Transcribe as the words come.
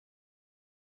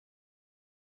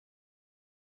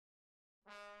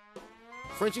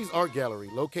Frenchie's Art Gallery,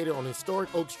 located on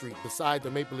historic Oak Street beside the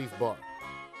Maple Leaf Bar.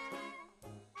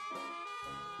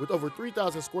 With over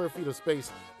 3,000 square feet of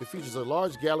space, it features a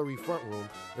large gallery front room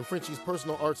and Frenchie's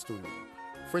personal art studio.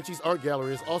 Frenchie's Art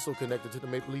Gallery is also connected to the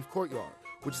Maple Leaf Courtyard,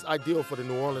 which is ideal for the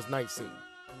New Orleans night scene.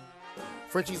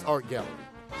 Frenchie's Art Gallery,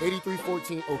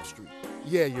 8314 Oak Street.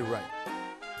 Yeah, you're right.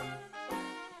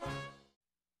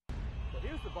 Well,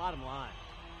 here's the bottom line.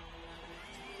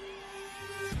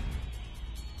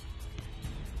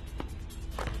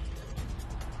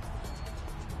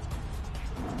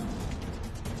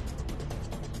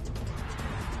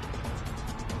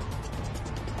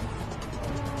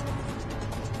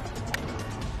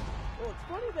 Well, it's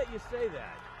funny that you say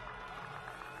that.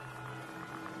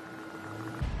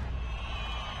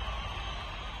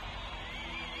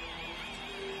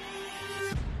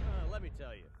 Let me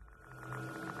tell you.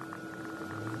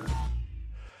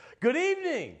 Good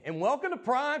evening and welcome to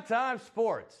Primetime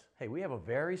Sports. Hey, we have a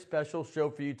very special show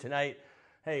for you tonight.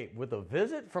 Hey, with a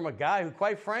visit from a guy who,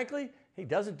 quite frankly, he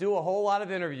doesn't do a whole lot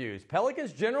of interviews.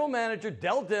 Pelicans general manager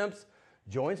Dell Demps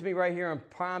joins me right here on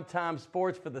Primetime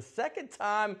Sports for the second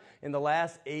time in the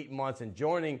last 8 months. And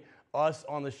joining us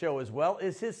on the show as well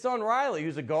is his son Riley,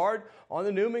 who's a guard on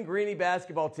the Newman Greeny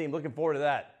basketball team. Looking forward to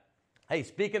that. Hey,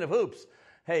 speaking of hoops,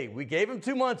 hey, we gave him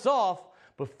 2 months off,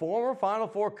 but former Final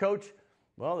Four coach,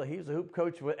 well, he's a hoop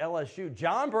coach with LSU.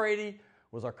 John Brady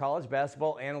was our college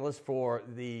basketball analyst for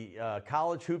the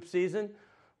college hoop season.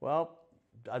 Well,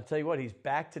 I'll tell you what, he's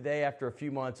back today after a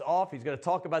few months off. He's going to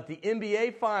talk about the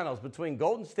NBA Finals between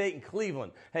Golden State and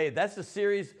Cleveland. Hey, that's the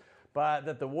series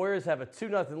that the Warriors have a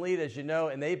 2-0 lead, as you know,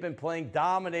 and they've been playing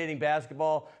dominating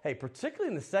basketball, hey, particularly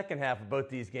in the second half of both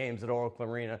these games at Oracle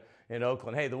Arena in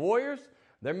Oakland. Hey, the Warriors,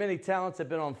 their many talents have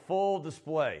been on full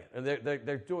display, and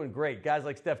they're doing great. Guys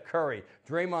like Steph Curry,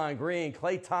 Draymond Green,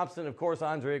 Klay Thompson, of course,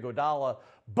 Andre Iguodala.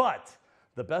 But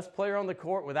the best player on the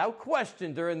court, without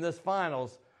question, during this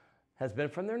finals has been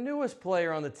from their newest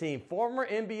player on the team, former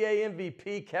NBA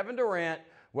MVP Kevin Durant.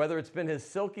 Whether it's been his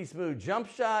silky smooth jump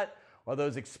shot or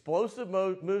those explosive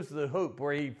moves to the hoop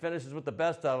where he finishes with the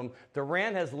best of them,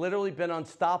 Durant has literally been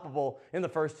unstoppable in the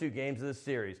first 2 games of this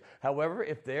series. However,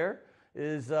 if there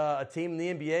is a team in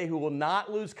the NBA who will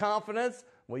not lose confidence,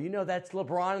 well, you know that's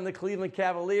LeBron and the Cleveland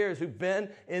Cavaliers, who've been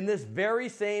in this very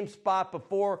same spot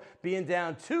before, being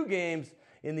down 2 games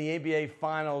in the NBA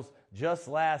Finals just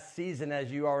last season,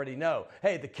 as you already know.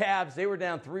 Hey, the Cavs, they were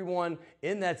down 3-1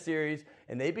 in that series,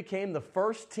 and they became the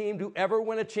first team to ever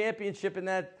win a championship in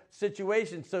that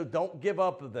situation, so don't give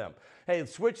up with them. Hey,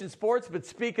 switching sports, but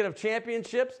speaking of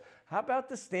championships, how about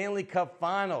the Stanley Cup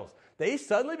Finals? They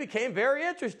suddenly became very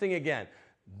interesting again.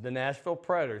 The Nashville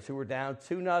Predators, who were down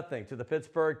 2-0 to the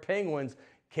Pittsburgh Penguins,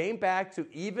 came back to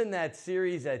even that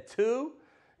series at 2,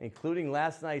 including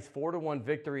last night's 4-1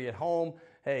 victory at home.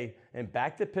 Hey, and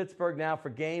back to Pittsburgh now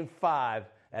for Game 5,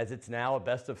 as it's now a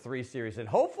best-of-3 series. And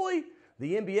hopefully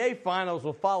the NBA Finals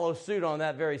will follow suit on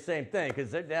that very same thing, because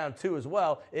they're down 2 as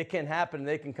well. It can happen.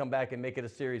 They can come back and make it a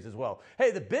series as well. Hey,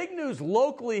 the big news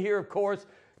locally here, of course,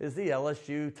 is the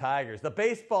LSU Tigers, the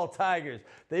baseball Tigers.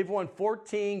 They've won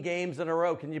 14 games in a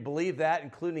row. Can you believe that?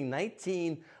 Including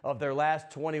 19 of their last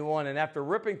 21. And after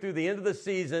ripping through the end of the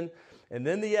season and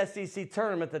then the SEC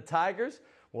tournament, the Tigers,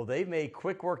 well, they've made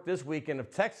quick work this weekend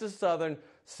of Texas Southern,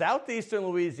 Southeastern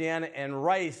Louisiana, and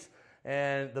Rice.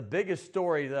 And the biggest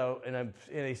story, though, in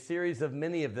a series of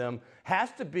many of them,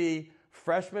 has to be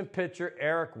freshman pitcher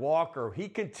Eric Walker. He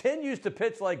continues to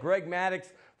pitch like Greg Maddux,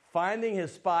 finding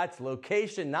his spots,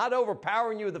 location, not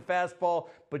overpowering you with the fastball,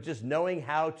 but just knowing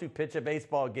how to pitch a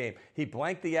baseball game. He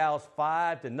blanked the Owls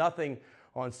 5-0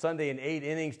 on Sunday in 8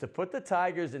 innings to put the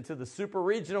Tigers into the Super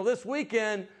Regional this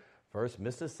weekend versus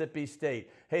Mississippi State.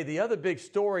 Hey, the other big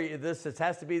story of this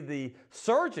has to be the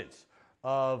surgence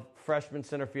of freshman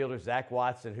center fielder Zach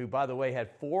Watson, who, by the way, had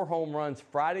 4 home runs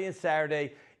Friday and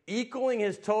Saturday, equaling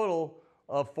his total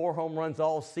of 4 home runs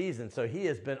all season. So he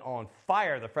has been on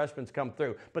fire. The freshman's come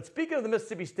through. But speaking of the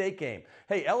Mississippi State game,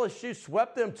 hey, LSU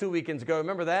swept them 2 weekends ago.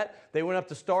 Remember that? They went up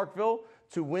to Starkville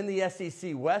to win the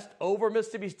SEC West over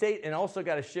Mississippi State and also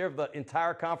got a share of the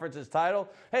entire conference's title.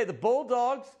 Hey, the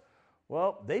Bulldogs,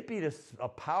 well, they beat a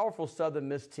powerful Southern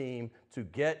Miss team to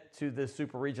get to the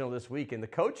Super Regional this week. And the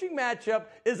coaching matchup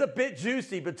is a bit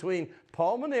juicy between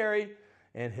Paul Maneri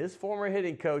and his former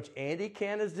hitting coach, Andy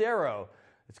Cannizaro.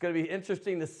 It's going to be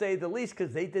interesting to say the least,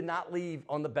 because they did not leave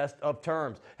on the best of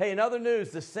terms. Hey, in other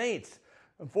news, the Saints,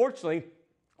 unfortunately,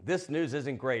 this news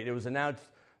isn't great. It was announced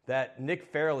that Nick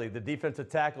Fairley, the defensive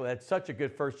tackle, had such a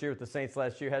good first year with the Saints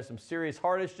last year, has some serious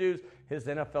heart issues. His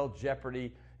NFL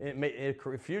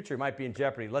future might be in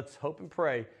jeopardy. Let's hope and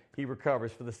pray he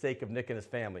recovers for the sake of Nick and his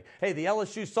family. Hey, the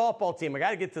LSU softball team, I got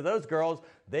to get to those girls.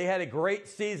 They had a great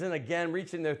season again,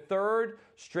 reaching their third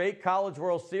straight College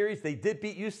World Series. They did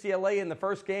beat UCLA in the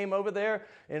first game over there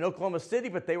in Oklahoma City,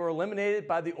 but they were eliminated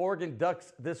by the Oregon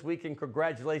Ducks this weekend.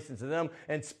 Congratulations to them.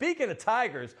 And speaking of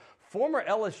Tigers, former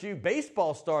LSU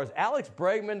baseball stars Alex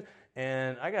Bregman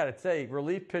and I got to tell you,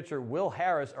 relief pitcher Will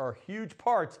Harris are huge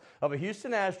parts of a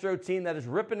Houston Astro team that is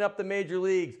ripping up the major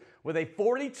leagues with a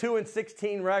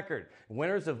 42-16 record.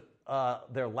 Winners of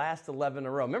their last 11 in a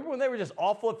row. Remember when they were just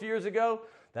awful a few years ago?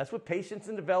 That's what patience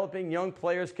in developing young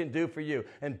players can do for you.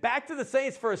 And back to the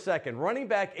Saints for a second. Running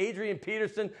back Adrian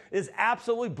Peterson is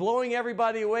absolutely blowing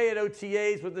everybody away at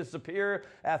OTAs with his superior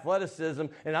athleticism.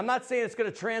 And I'm not saying it's going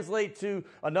to translate to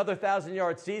another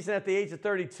 1,000-yard season at the age of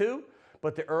 32,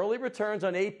 but the early returns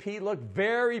on AP look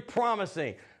very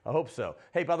promising. I hope so.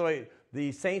 Hey, by the way,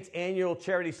 the Saints' annual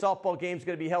charity softball game is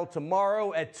going to be held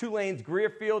tomorrow at Tulane's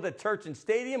Greer Field at Turchin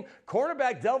Stadium.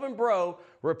 Cornerback Delvin Breaux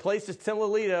replaces Tim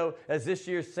Lolito as this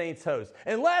year's Saints host.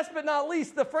 And last but not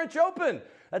least, the French Open.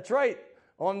 That's right.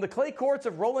 On the clay courts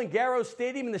of Roland Garros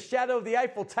Stadium in the shadow of the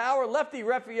Eiffel Tower, lefty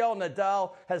Rafael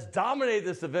Nadal has dominated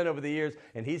this event over the years,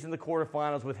 and he's in the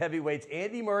quarterfinals with heavyweights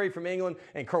Andy Murray from England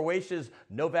and Croatia's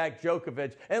Novak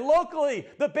Djokovic. And locally,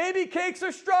 the baby cakes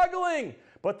are struggling,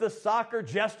 but the soccer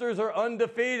jesters are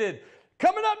undefeated.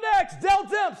 Coming up next, Dell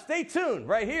Demps. Stay tuned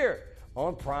right here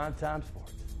on Primetime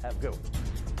Sports. Have a good one.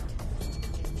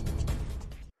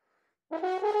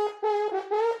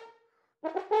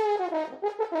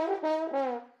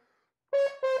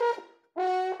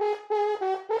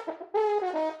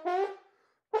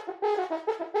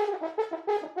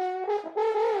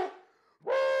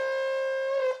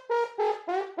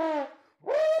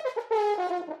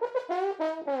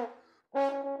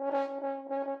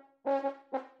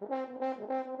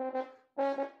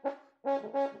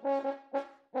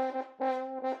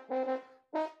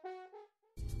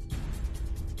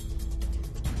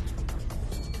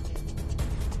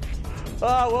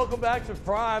 Welcome back to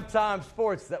Primetime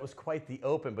Sports. That was quite the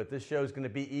open, but this show is going to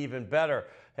be even better.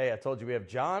 Hey, I told you we have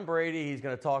John Brady. He's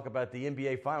going to talk about the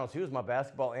NBA Finals. He was my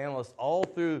basketball analyst all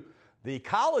through the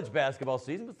college basketball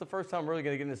season. It's the first time I'm really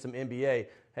going to get into some NBA.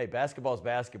 Hey, basketball is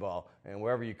basketball, and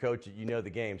wherever you coach it, you know the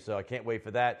game, so I can't wait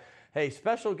for that. Hey,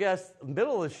 special guest,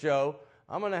 middle of the show,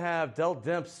 I'm going to have Dell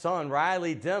Demps' son,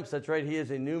 Riley Demps. That's right, he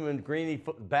is a Newman Greeny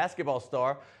basketball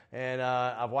star, and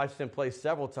I've watched him play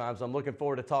several times. I'm looking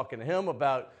forward to talking to him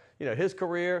about his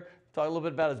career, talk a little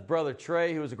bit about his brother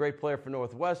Trey, who was a great player for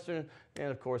Northwestern, and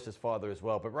of course his father as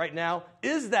well. But right now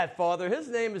is that father. His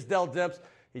name is Dell Demps.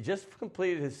 He just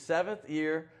completed his 7th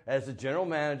year as the general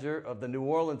manager of the New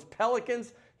Orleans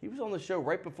Pelicans. He was on the show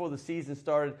right before the season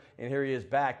started, and here he is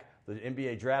back. The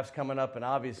NBA draft's coming up, and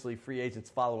obviously free agents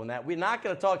following that. We're not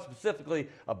going to talk specifically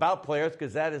about players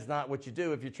because that is not what you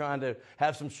do if you're trying to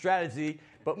have some strategy.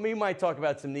 But we might talk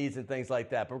about some needs and things like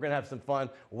that. But we're going to have some fun.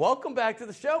 Welcome back to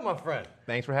the show, my friend.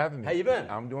 Thanks for having me. How you been?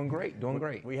 I'm doing great, doing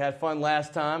great. We had fun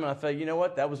last time, and I thought, you know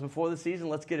what? That was before the season.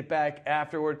 Let's get it back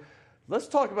afterward. Let's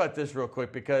talk about this real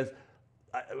quick because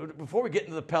before we get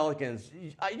into the Pelicans,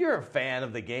 you're a fan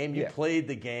of the game. You played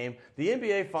the game. The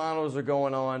NBA Finals are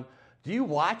going on. Do you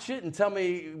watch it? And tell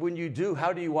me, when you do,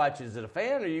 how do you watch it? Is it a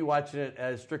fan, or are you watching it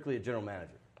as strictly a general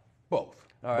manager? Both.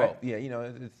 All right. Both. Yeah,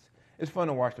 it's fun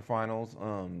to watch the finals.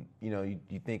 You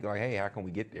think like, hey, how can we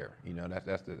get there?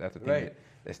 That's the thing right.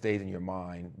 that stays in your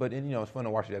mind. But it's fun to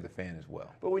watch it as a fan as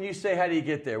well. But when you say how do you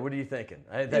get there, what are you thinking?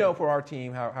 For our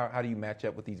team, how do you match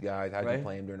up with these guys? How do you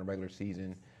play them during the regular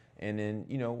season? And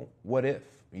then what if?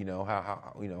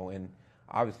 And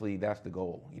obviously that's the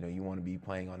goal. You want to be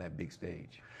playing on that big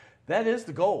stage. That is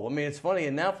the goal. I mean, it's funny,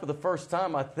 and now for the first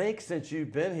time, I think since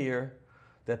you've been here,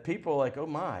 that people are like, oh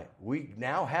my, we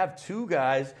now have two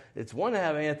guys. It's one to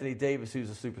have Anthony Davis, who's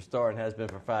a superstar and has been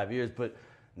for 5 years, but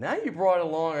now you brought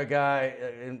along a guy,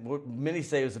 and what many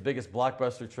say was the biggest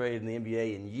blockbuster trade in the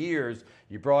NBA in years.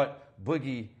 You brought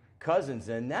Boogie Cousins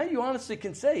in. Now you honestly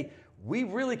can say, we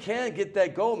really can get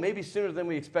that goal maybe sooner than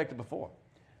we expected before.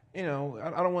 I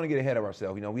don't want to get ahead of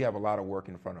ourselves. We have a lot of work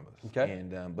in front of us. Okay.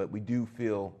 And but we do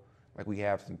feel like we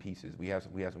have some pieces. We have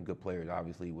some good players,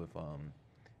 obviously, with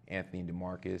Anthony and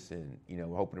DeMarcus, and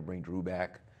we're hoping to bring Drew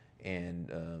back. And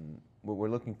we're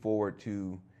looking forward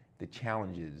to the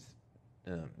challenges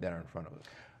that are in front of us.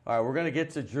 All right, we're going to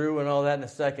get to Drew and all that in a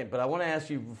second, but I want to ask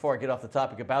you before I get off the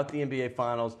topic about the NBA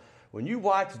Finals. When you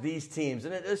watch these teams,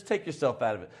 and let's take yourself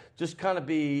out of it, just kind of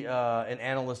be an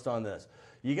analyst on this.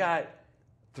 You got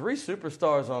 3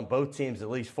 superstars on both teams, at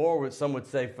least 4, some would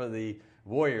say, for the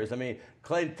Warriors. I mean,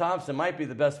 Klay Thompson might be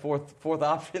the best fourth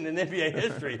option in NBA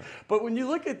history. But when you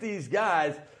look at these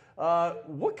guys,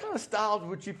 What kind of styles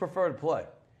would you prefer to play?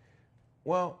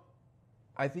 Well,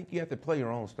 I think you have to play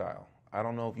your own style. I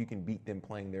don't know if you can beat them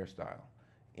playing their style.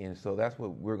 And so that's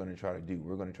what we're going to try to do.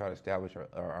 We're going to try to establish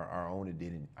our own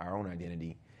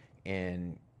identity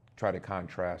and try to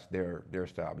contrast their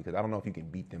style, because I don't know if you can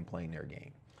beat them playing their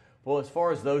game. Well, as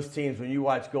far as those teams, when you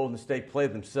watch Golden State play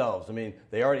themselves, I mean,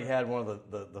 they already had one of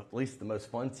the at least the most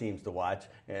fun teams to watch,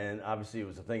 and obviously it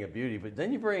was a thing of beauty. But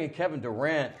then you bring in Kevin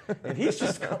Durant, and he's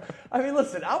just – I mean,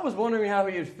 listen, I was wondering how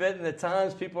he would fit, and at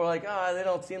times people are like, they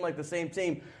don't seem like the same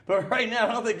team. But right now,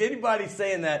 I don't think anybody's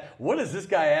saying that. What does this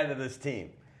guy add to this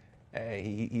team?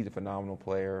 Hey, he's a phenomenal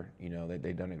player. You know,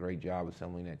 they've done a great job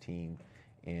assembling that team,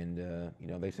 and, you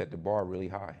know, they set the bar really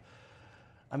high.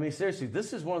 I mean, seriously,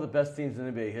 this is one of the best teams in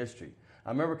NBA history. I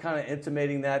remember kind of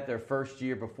intimating that their first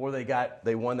year before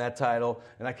they won that title.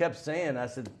 And I kept saying, I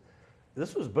said,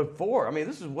 this was before. I mean,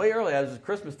 this was way early. It was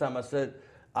Christmas time. I said,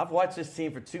 I've watched this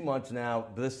team for 2 months now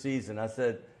this season. I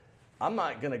said, I'm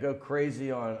not going to go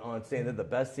crazy on saying they're the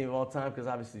best team of all time, because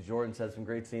obviously Jordan's had some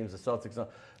great teams, the Celtics.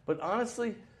 But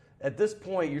honestly, at this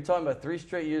point, you're talking about 3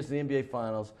 straight years in the NBA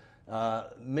Finals.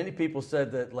 Many people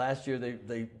said that last year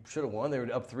they should have won. They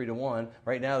were up 3-1.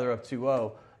 Right now they're up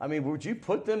 2-0. I mean, would you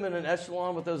put them in an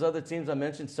echelon with those other teams I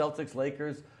mentioned, Celtics,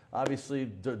 Lakers,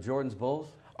 obviously Jordan's Bulls?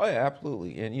 Oh, yeah,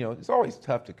 absolutely. And, you know, it's always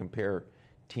tough to compare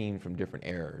teams from different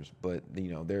eras, but,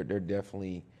 you know, they're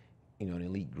definitely, you know, an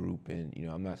elite group. And, you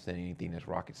know, I'm not saying anything that's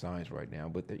rocket science right now,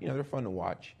 but, you know, they're fun to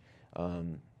watch.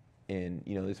 And,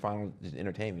 you know, this final is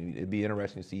entertainment. It'd be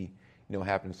interesting to see, you know, what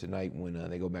happens tonight when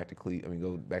they go back to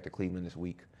Cleveland this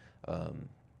week.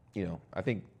 You know, I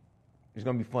think it's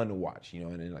going to be fun to watch. You know,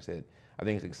 and like I said, I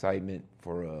think it's excitement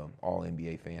for all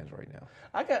NBA fans right now.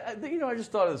 I just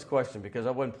thought of this question because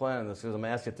I wasn't planning this, because I'm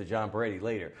asking it to John Brady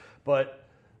later. But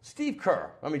Steve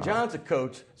Kerr, I mean, John's a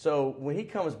coach, so when he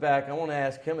comes back, I want to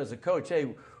ask him as a coach,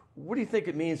 hey, what do you think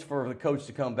it means for the coach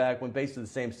to come back when basically the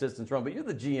same system's run? But you're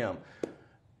the GM.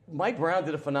 Mike Brown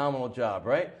did a phenomenal job,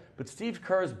 right? But Steve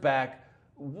Kerr's back.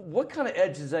 What kind of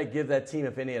edge does that give that team,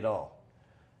 if any at all?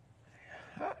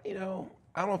 You know,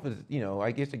 I don't know if it's, you know,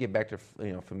 I guess to get back to,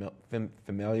 you know,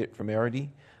 familiarity,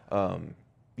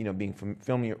 you know, being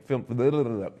familiar. I'm going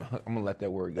to let that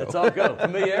word go. That's all go.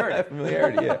 Familiarity.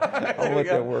 Familiarity, yeah. I'm going to let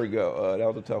that word go. That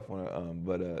was a tough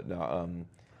one.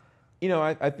 You know,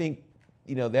 I think,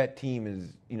 you know, that team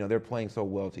is, you know, they're playing so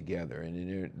well together,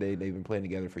 and they've been playing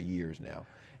together for years now.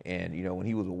 And, you know, when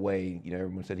he was away, you know,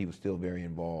 everyone said he was still very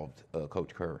involved,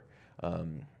 Coach Kerr,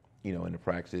 you know, in the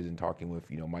practices and talking with,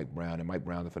 you know, Mike Brown. And Mike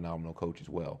Brown's a phenomenal coach as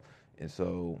well. And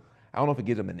so I don't know if it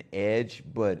gives them an edge,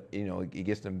 but, you know, it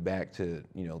gets them back to,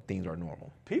 you know, things are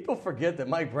normal. People forget that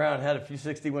Mike Brown had a few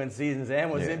 60-win seasons and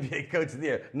was NBA Coach of the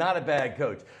Year. Not a bad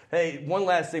coach. Hey, one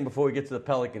last thing before we get to the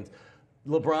Pelicans.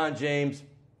 LeBron James,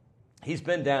 he's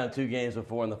been down 2 games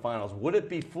before in the finals. Would it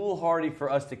be foolhardy for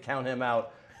us to count him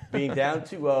out being down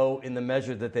 2-0 in the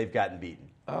measure that they've gotten beaten?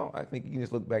 Oh, I think you can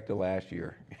just look back to last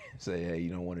year and say, hey, you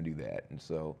don't want to do that. And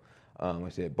so, like I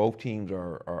said, both teams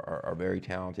are very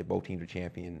talented. Both teams are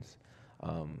champions.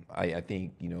 I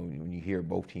think, you know, when you hear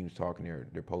both teams talking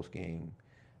their post-game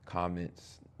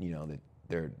comments, you know, that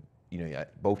they're, you know,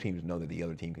 both teams know that the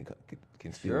other team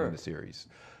can still win the series.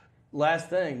 Last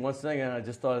thing, one thing, and I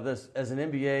just thought of this. As an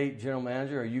NBA general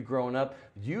manager, are you growing up,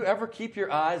 do you ever keep your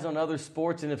eyes on other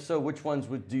sports? And if so, which ones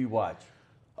do you watch?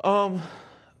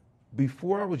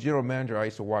 Before I was general manager, I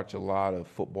used to watch a lot of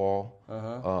football.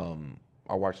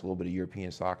 I watched a little bit of European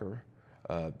soccer.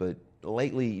 But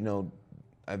lately, you know,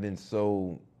 I've been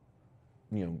so,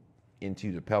 you know,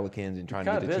 into the Pelicans and trying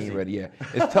to get the team ready. Yeah,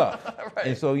 it's tough. Right.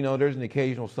 And so, you know, there's an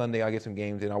occasional Sunday I get some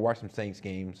games in. I watch some Saints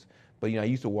games. But, you know, I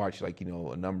used to watch, like, you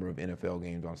know, a number of NFL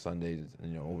games on Sundays,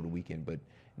 you know, over the weekend. But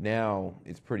now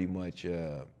it's pretty much,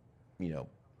 you know,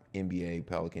 NBA,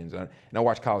 Pelicans. And I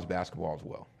watch college basketball as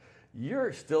well.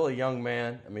 You're still a young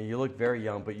man. I mean, you look very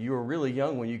young, but you were really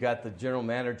young when you got the general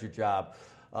manager job.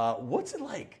 What's it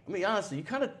like? I mean, honestly, you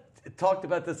kind of talked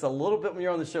about this a little bit when you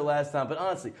were on the show last time, but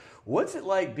honestly, what's it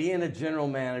like being a general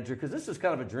manager? Because this is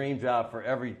kind of a dream job for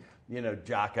every, you know,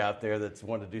 jock out there that's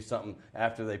wanted to do something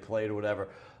after they played or whatever.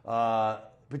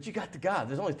 But you got the job.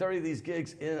 There's only 30 of these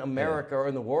gigs in America or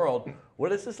in the world.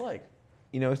 What is this like?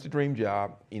 You know, it's a dream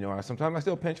job. You know, sometimes I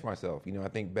still pinch myself. You know, I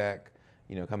think back,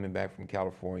 you know, coming back from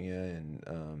California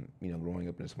and, you know, growing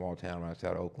up in a small town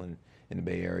outside of Oakland in the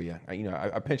Bay Area.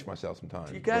 I pinch myself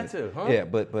sometimes. You got to, huh? Yeah,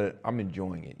 but I'm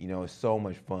enjoying it. You know, it's so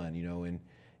much fun, you know. And,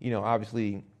 you know,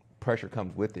 obviously pressure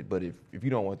comes with it. But if you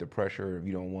don't want the pressure, if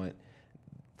you don't want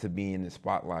to be in the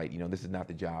spotlight, you know, this is not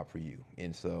the job for you.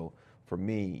 And so for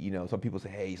me, some people say,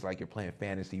 hey, it's like you're playing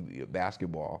fantasy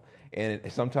basketball, and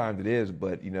sometimes it is,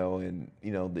 but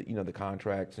the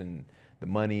contracts and the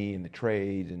money and the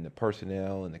trades and the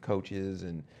personnel and the coaches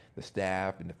and the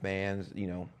staff and the fans,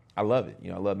 I love it.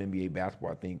 I love NBA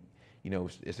basketball. I think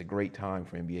it's a great time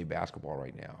for NBA basketball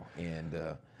right now. And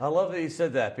I love that you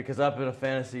said that, because I've been a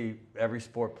fantasy every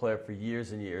sport player for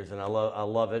years and years, and I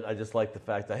love it. I just like the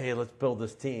fact that, hey, let's build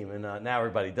this team, and now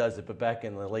everybody does it. But back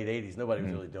in the late '80s, nobody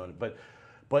was really doing it.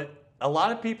 But a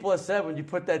lot of people have said when you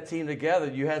put that team together,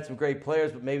 you had some great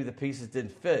players, but maybe the pieces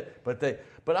didn't fit. But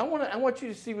I want you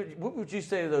to see what would you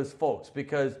say to those folks,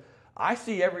 because I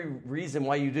see every reason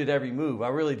why you did every move. I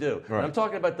really do. Right. And I'm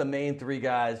talking about the main three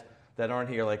guys that aren't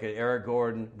here, like Eric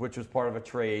Gordon, which was part of a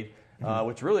trade,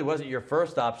 which really wasn't your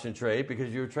first option trade,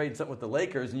 because you were trading something with the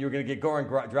Lakers and you were going to get Goran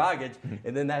Dragic,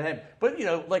 and then that happened. But,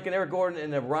 like an Eric Gordon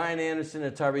and a Ryan Anderson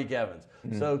and Tyreek Evans.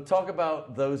 So talk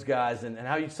about those guys and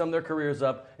how you sum their careers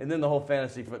up, and then the whole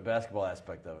fantasy basketball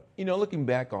aspect of it. Looking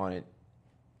back on it,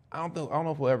 I don't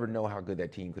know if we'll ever know how good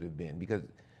that team could have been, because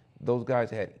those guys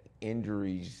had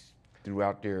injuries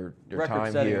throughout their time here.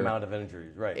 Record-setting amount of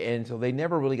injuries, right. And so they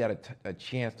never really got a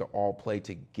chance to all play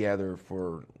together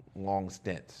for long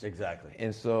stints. Exactly.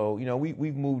 And so,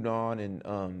 we've moved on,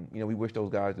 and, we wish those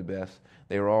guys the best.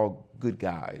 They were all good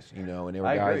guys, and they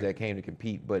were guys that came to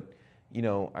compete. But,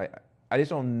 I just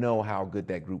don't know how good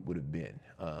that group would have been.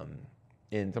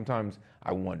 And sometimes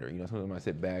I wonder, sometimes I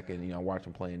sit back and, I watch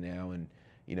them playing now, and,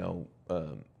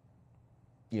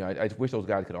 I just wish those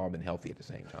guys could have all been healthy at the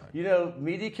same time.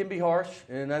 Media can be harsh,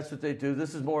 and that's what they do.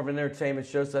 This is more of an entertainment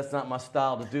show, so that's not my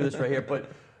style to do this right here.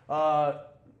 But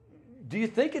do you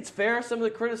think it's fair, some of the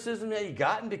criticism that you've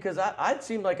gotten? Because I'd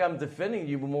seem like I'm defending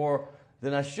you more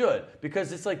than I should.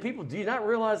 Because it's like, people, do you not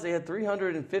realize they had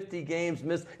 350 games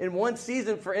missed in one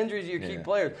season for injuries to your key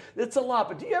players? It's a lot.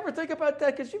 But do you ever think about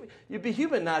that? Because you'd be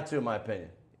human not to, in my opinion.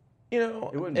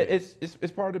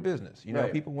 It's part of the business.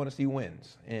 Right. People want to see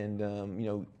wins, and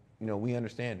we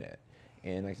understand that.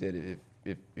 And like I said,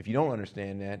 if you don't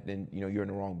understand that, then you're in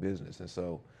the wrong business. And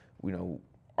so,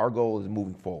 our goal is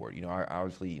moving forward.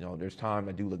 Obviously, there's time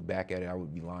I do look back at it. I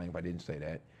would be lying if I didn't say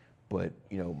that. But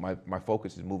my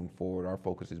focus is moving forward. Our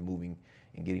focus is moving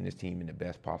and getting this team in the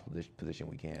best possible position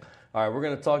we can. All right, we're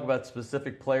going to talk about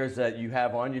specific players that you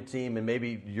have on your team and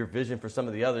maybe your vision for some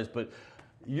of the others. But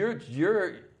you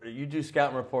do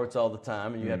scouting reports all the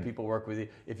time, and you have people work with you.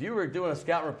 If you were doing a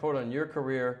scouting report on your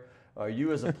career, or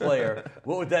you as a player,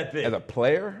 what would that be? As a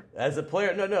player? As a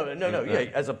player? No. Yeah,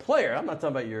 as a player. I'm not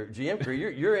talking about your GM career.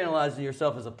 You're analyzing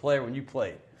yourself as a player when you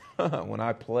played. When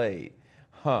I played,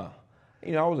 I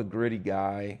was a gritty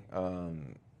guy. I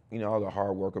was a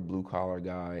hard worker, blue collar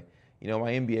guy. My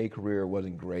NBA career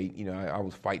wasn't great. I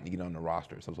was fighting to get on the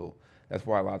roster. So that's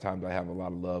why a lot of times I have a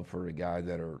lot of love for the guys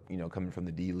that are, coming from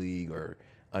the D League or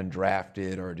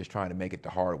undrafted or just trying to make it the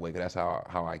hard way, because that's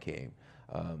how I came.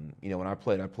 When I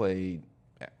played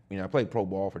pro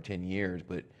ball for 10 years,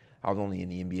 but I was only in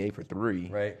the NBA for 3.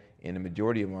 Right. And the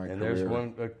majority of my career. And there's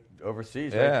one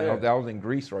overseas, yeah, right there. that was in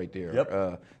Greece right there.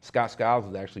 Yep. Scott Skiles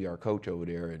was actually our coach over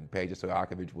there, and Peja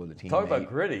Stojakovic was a teammate. Talk about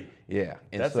gritty. Yeah.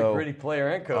 And that's a gritty player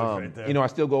and coach right there. I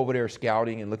still go over there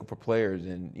scouting and looking for players,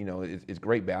 and, it's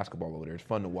great basketball over there. It's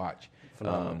fun to watch.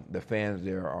 The fans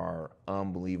there are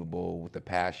unbelievable with the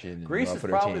passion and Greece love is for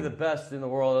their probably team. the best in the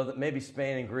world, maybe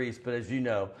Spain and Greece, but as you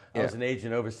know, I was an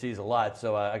agent overseas a lot,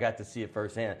 so I got to see it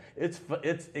firsthand.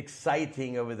 It's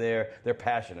exciting over there. They're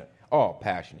passionate. Oh,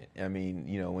 passionate. I mean,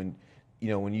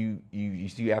 when you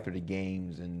see after the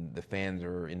games and the fans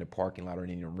are in the parking lot or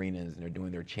in the arenas and they're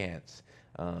doing their chants,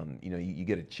 you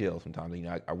get a chill sometimes.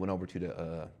 I went over to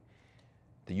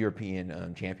the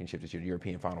European Championship this year, the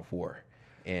European Final Four.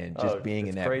 And just being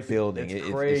in that building,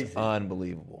 it's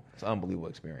unbelievable. It's an unbelievable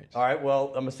experience. All right, well,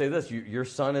 I'm going to say this. Your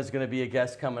son is going to be a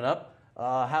guest coming up.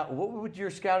 What would your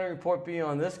scouting report be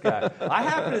on this guy? I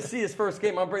happened to see his first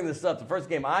game. I'll bring this up. The first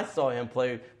game I saw him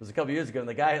play was a couple years ago, and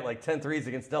the guy hit like 10 threes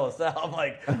against De La Salle. I'm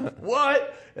like,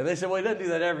 what? And they said, well, he doesn't do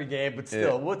that every game, but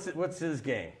still, what's his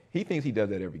game? He thinks he does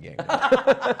that every game.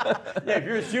 Yeah, if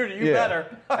you're a shooter, you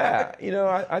better.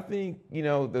 I think,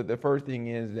 the first thing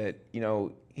is that,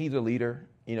 he's a leader.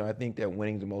 I think that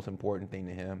winning's the most important thing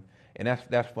to him, and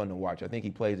that's fun to watch. I think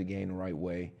he plays the game the right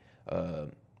way.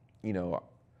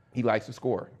 He likes to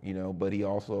score, but he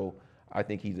also, I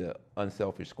think he's an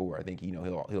unselfish scorer. I think,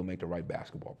 he'll make the right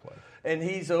basketball play. And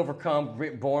he's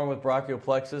born with brachial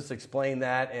plexus. Explain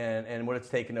that and what it's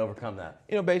taken to overcome that.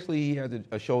 Basically he has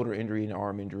a shoulder injury and an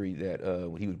arm injury that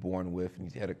he was born with,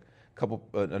 and he's had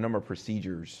a number of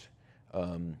procedures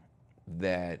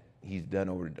that he's done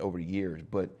over the years.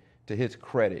 But to his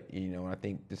credit, and I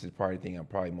think this is probably the thing I'm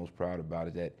probably most proud about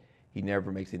is that he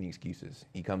never makes any excuses.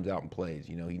 He comes out and plays.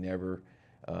 He never,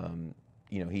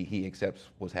 he accepts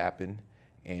what's happened,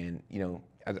 and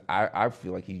I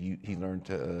feel like he learned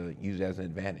to use it as an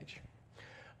advantage.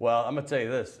 Well, I'm gonna tell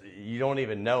you this: you don't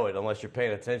even know it unless you're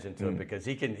paying attention to it, because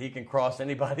he can cross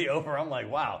anybody over. I'm like,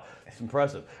 wow, it's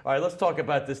impressive. All right, let's talk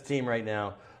about this team right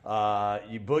now.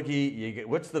 You Boogie,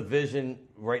 what's the vision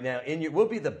right now? What would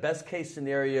be the best case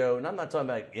scenario? And I'm not talking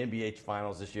about NBA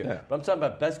Finals this year, but I'm talking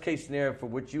about best case scenario for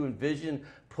what you envision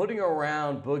putting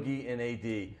around Boogie and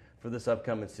AD for this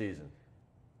upcoming season.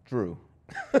 Drew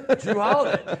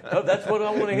Holiday. No, that's what I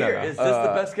want to hear. Is this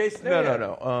the best case scenario?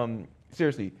 No.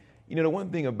 Seriously. The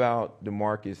one thing about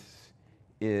DeMarcus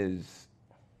is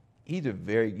he's a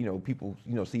very, people,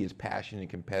 see his passion and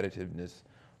competitiveness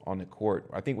on the court.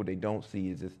 I think what they don't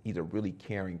see is he's a really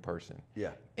caring person.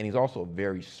 Yeah. And he's also a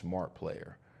very smart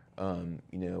player.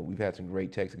 We've had some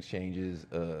great text exchanges.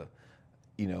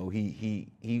 He's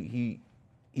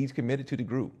committed to the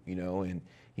group, and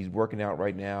he's working out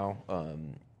right now.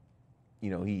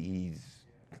 He's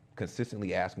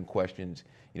consistently asking questions.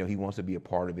 He wants to be a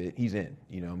part of it. He's in.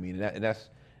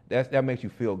 That makes you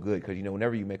feel good because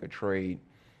whenever you make a trade,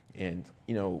 and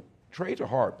trades are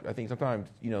hard. I think sometimes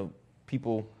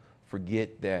people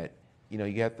forget that you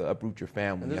have to uproot your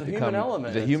family. And there's a human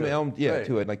element. There's a human element, right.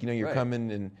 to it. Like you're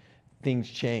coming and things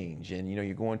change, and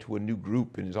you're going to a new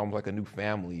group, and it's almost like a new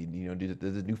family.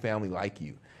 Does a new family like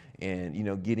you?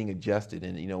 And getting adjusted,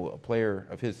 and a player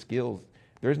of his skills,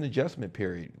 there's an adjustment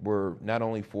period where not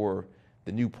only for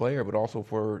the new player, but also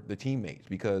for the teammates,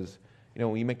 because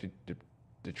when you make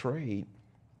the trade,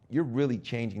 you're really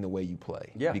changing the way you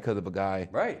play because of a guy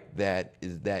that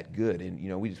is that good.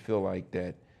 And we just feel like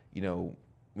that.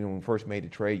 When we first made the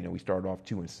trade, we started off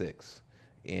 2-6,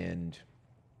 and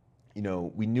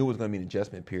we knew it was going to be an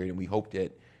adjustment period, and we hoped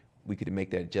that we could make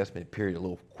that adjustment period a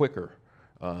little quicker.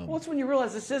 Well, it's when you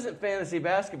realize this isn't fantasy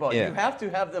basketball. You have to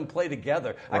have them play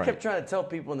together. Right. I kept trying to tell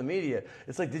people in the media,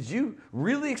 it's like, did you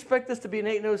really expect this to be an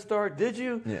 8-0 start? Did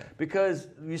you? Yeah. Because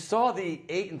you saw the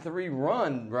 8-3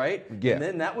 run, right? Yeah. And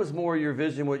then that was more your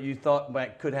vision, what you thought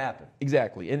could happen.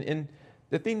 Exactly. And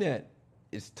the thing that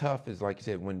is tough is, like you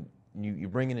said, when you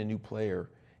bring in a new player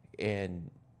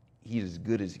and he's as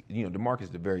good as, DeMarcus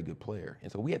is a very good player.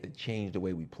 And so we had to change the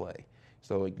way we play.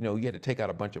 So, you had to take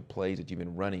out a bunch of plays that you've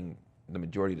been running the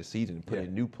majority of the season and put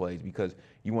in new plays because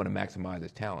you want to maximize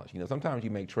his talents. Sometimes you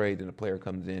make trades and a player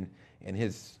comes in and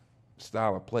his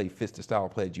style of play fits the style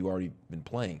of play that you already been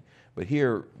playing. But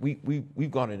here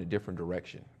we've gone in a different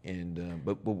direction, and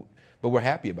but we're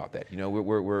happy about that.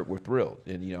 We're thrilled,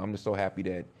 and I'm just so happy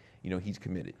that he's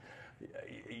committed.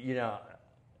 You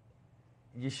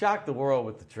shocked the world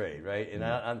with the trade, right? And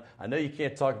I know you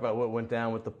can't talk about what went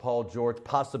down with the Paul George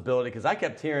possibility, because I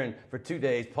kept hearing for 2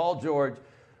 days, Paul George,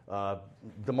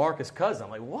 DeMarcus Cousins. I'm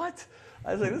like, what?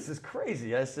 I was like, this is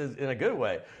crazy. I said, in a good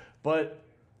way. But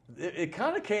it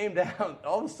kind of came down.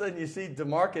 All of a sudden, you see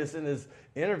DeMarcus in his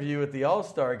interview at the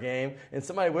All-Star game, and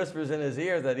somebody whispers in his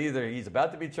ear that either he's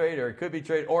about to be traded or he could be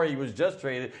traded or he was just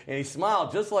traded, and he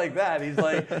smiled just like that. He's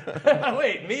like,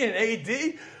 wait, me and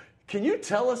AD? Can you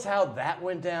tell us how that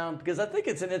went down? Because I think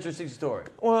it's an interesting story.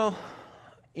 Well,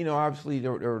 obviously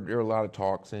there are a lot of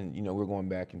talks, and we're going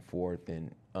back and forth,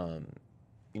 and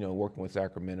working with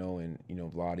Sacramento and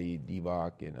WLAE,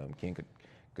 Divac, and King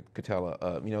Catella.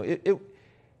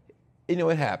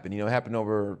 It happened. It happened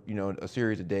over a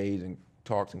series of days and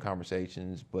talks and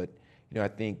conversations. But I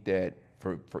think that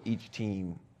for each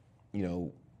team, I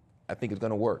think it's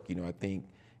going to work. I think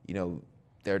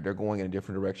they're going in a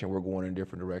different direction. We're going in a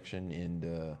different direction,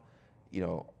 and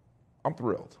I'm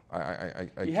thrilled.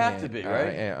 You have to be,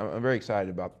 right? I'm very excited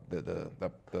about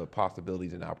the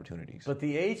possibilities and opportunities. But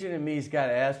the agent in me's got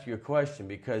to ask you a question,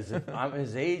 because if I'm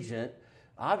his agent,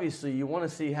 obviously you want to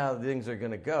see how things are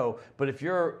going to go. But if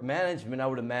you're management, I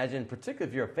would imagine, particularly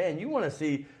if you're a fan, you want to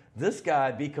see this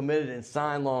guy be committed and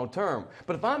sign long term.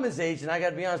 But if I'm his agent, I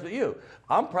got to be honest with you,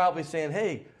 I'm probably saying,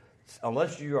 hey,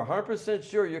 unless you're 100%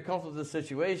 sure you're comfortable with the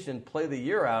situation, play the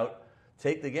year out.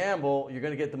 Take the gamble. You're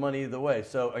going to get the money either way.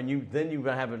 So, and then you're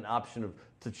going to have an option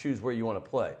to choose where you want to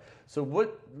play. So,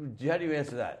 how do you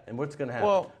answer that? And what's going to happen?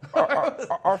 Well,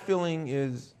 our feeling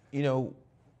is,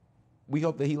 we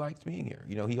hope that he likes being here.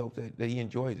 He hopes that he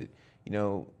enjoys it.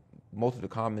 Most of the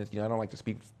comments, I don't like to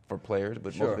speak for players,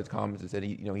 but most of his comments is that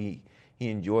he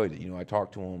enjoys it. I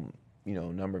talked to him, a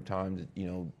number of times,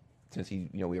 since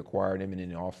we acquired him and in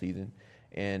the off season,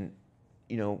 and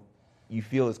you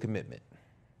feel his commitment.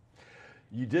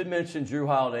 You did mention Drew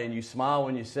Holiday, and you smiled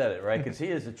when you said it, right? Because he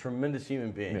is a tremendous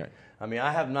human being. Yeah. I mean,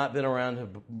 I have not been around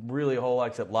him really a whole lot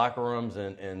except locker rooms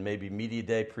and maybe media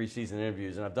day, preseason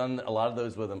interviews, and I've done a lot of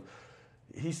those with him.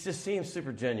 He just seems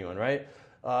super genuine, right?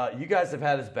 You guys have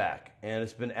had his back, and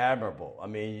it's been admirable. I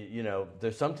mean, you know,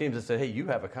 there's some teams that say, hey, you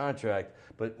have a contract,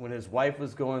 but when his wife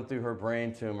was going through her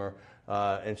brain tumor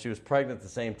and she was pregnant at the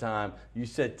same time, you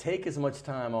said take as much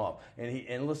time off.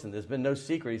 And listen, there's been no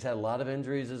secret. He's had a lot of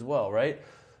injuries as well, right?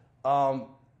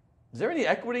 Is there any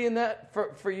equity in that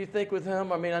for you think with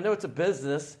him? I mean, I know it's a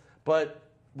business, but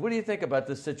what do you think about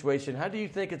this situation? How do you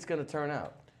think it's going to turn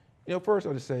out? You know, first I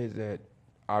would say is that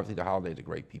obviously the Holidays are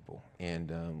great people,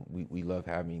 and we love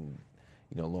having,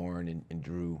 you know, Lauren and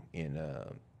Drew in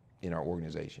our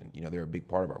organization. You know, they're a big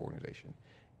part of our organization,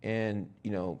 and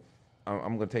you know,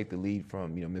 I'm going to take the lead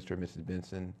from, you know, Mr. and Mrs.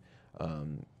 Benson.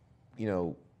 You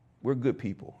know, we're good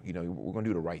people. You know, we're going to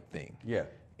do the right thing. Yeah.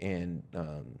 And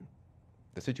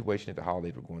the situation that the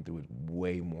Holidays were going through is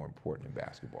way more important than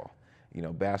basketball. You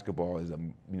know, basketball is a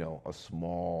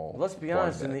small. Let's be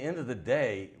honest. In the end of the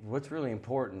day, what's really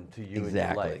important to you in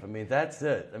your life? I mean, that's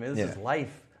it. I mean, this is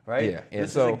life, right? Yeah. And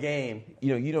this so, is a game.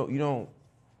 You know, you don't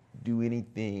do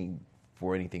anything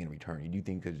for anything in return. You do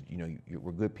things because you know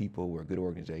we're good people, we're a good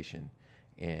organization,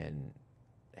 and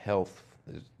health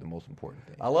is the most important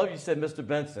thing. I love you said Mr.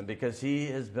 Benson because he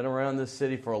has been around this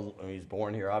city he's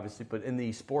born here obviously, but in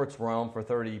the sports realm for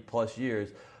 30 plus years.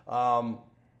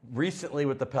 Recently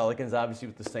with the Pelicans, obviously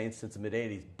with the Saints since the mid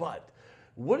 '80s. But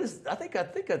I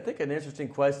think an interesting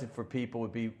question for people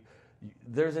would be: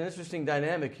 there's an interesting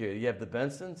dynamic here. You have the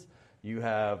Bensons, you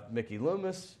have Mickey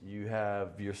Loomis, you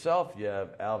have yourself, you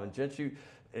have Alvin Gentry.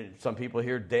 Some people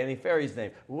hear Danny Ferry's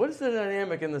name. What is the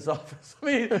dynamic in this office? I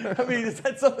mean, is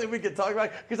that something we could talk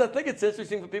about? Because I think it's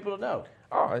interesting for people to know.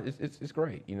 Oh, it's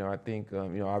great. You know, I think you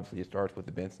know, obviously it starts with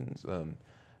the Bensons.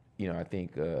 You know, I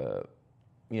think.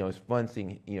 You know, it's fun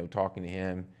seeing, you know, talking to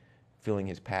him, feeling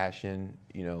his passion,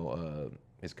 you know,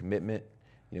 his commitment.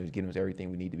 You know, he's giving us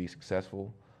everything we need to be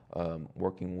successful.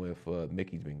 Working with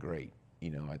Mickey's been great. You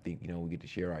know, I think, you know, we get to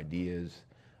share ideas.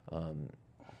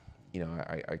 You know,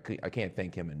 I can't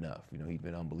thank him enough. You know, he's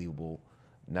been unbelievable,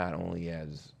 not only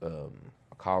as a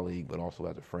colleague, but also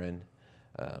as a friend.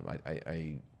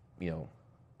 You know,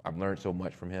 I've learned so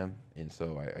much from him, and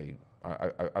so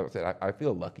I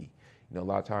feel lucky. You know, a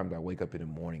lot of times I wake up in the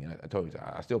morning and I told you,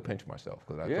 I still pinch myself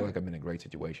because I feel like I'm in a great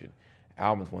situation.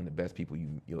 Alvin's one of the best people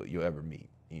you'll ever meet.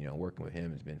 You know, working with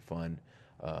him has been fun.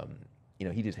 You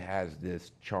know, he just has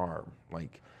this charm.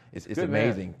 Like, it's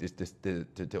amazing just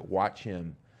to watch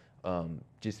him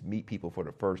just meet people for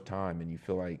the first time, and you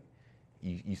feel like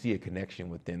you see a connection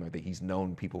with them, like that he's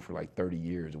known people for like 30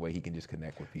 years, the way he can just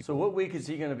connect with people. So what week is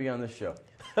he going to be on this show?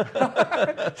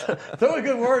 Throw a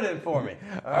good word in for me.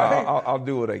 All right? I'll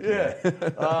do what I can.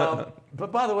 Yeah.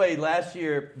 But by the way, last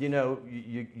year, you know,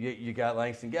 you got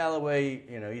Langston Galloway,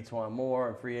 you know, Etuan Moore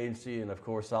in free agency, and of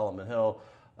course Solomon Hill.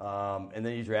 And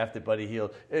then you drafted Buddy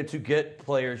Hield. And to get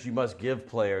players, you must give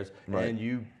players. Right. And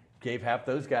you gave half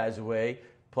those guys away,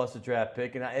 plus a draft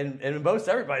pick. And most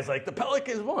everybody's like, the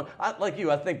Pelicans won. Like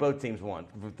you, I think both teams won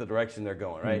with the direction they're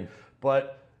going, right? Mm-hmm.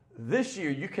 But this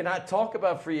year, you cannot talk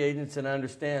about free agents, and I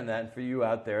understand that. And for you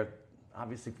out there,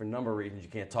 obviously for a number of reasons, you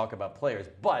can't talk about players.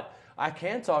 But I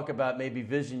can talk about maybe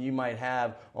vision you might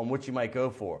have on what you might go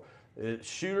for.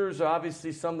 Shooters are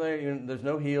obviously something. You know, there's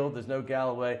no Hield, there's no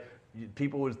Galloway.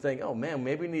 People would think, oh, man,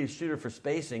 maybe we need a shooter for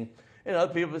spacing. And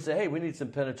other people would say, hey, we need some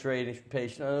penetration.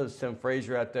 I know there's Tim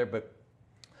Frazier out there, but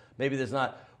maybe there's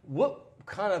not. What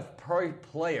kind of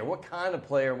player, what kind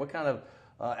of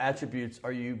attributes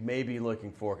are you maybe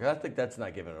looking for? Because I think that's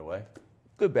not giving it away.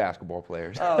 Good basketball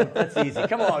players. Oh, that's easy.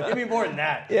 Come on, give me more than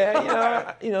that.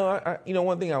 Yeah, you know,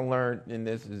 one thing I learned in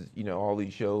this is, you know, all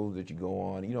these shows that you go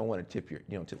on, you don't want to tip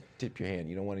your hand.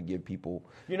 You don't want to give people.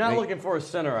 You're not looking for a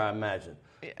center, I imagine,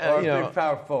 or a big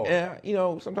power forward. Yeah, you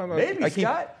know, sometimes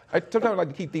Scott. Sometimes I like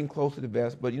to keep things close to the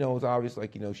vest, but you know, it's obvious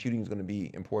like, you know, shooting is going to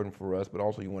be important for us, but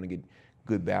also you want to get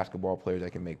good basketball players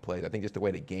that can make plays. I think just the way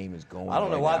the game is going. I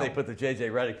don't know why they put the J.J.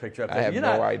 Redick picture up there. I have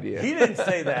no idea. He didn't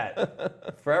say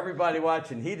that. For everybody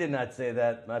watching, he did not say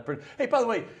that. Hey, by the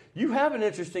way, you have an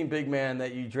interesting big man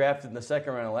that you drafted in the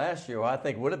second round of last year, who I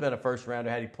think would have been a first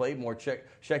rounder had he played more, Check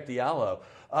Diallo.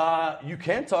 You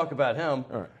can talk about him.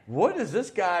 All right. What is this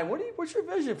guy? What's your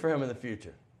vision for him in the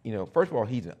future? You know, first of all,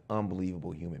 he's an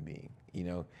unbelievable human being. You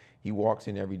know, he walks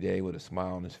in every day with a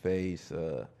smile on his face.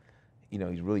 You know,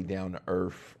 he's really down to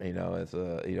earth. You know, it's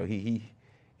you know,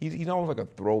 he's almost like a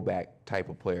throwback type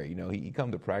of player. You know, he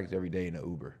comes to practice every day in an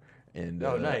Uber, And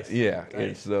oh, nice. Yeah, nice.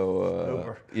 and so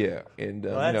Uber. yeah, and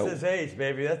Well, that's his age,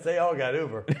 baby. They all got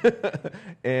Uber.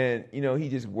 And he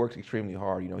just works extremely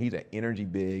hard. He's an energy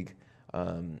big.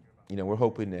 We're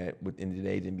hoping that within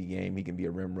today's NBA game, he can be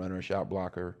a rim runner, shot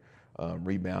blocker,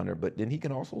 rebounder, but then he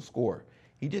can also score.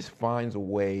 He just finds a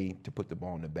way to put the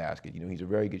ball in the basket. He's a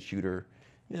very good shooter.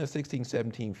 16,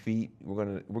 17 feet.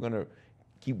 We're gonna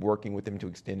keep working with him to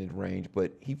extend his range,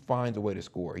 but he finds a way to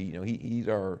score. He's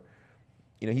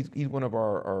one of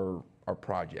our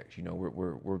projects.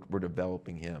 We're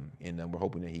developing him, and we're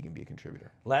hoping that he can be a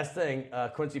contributor. Last thing,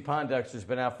 Quincy Pondexter's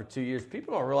been out for 2 years.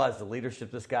 People don't realize the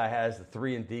leadership this guy has, the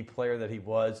 3-and-D player that he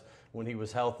was when he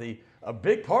was healthy. A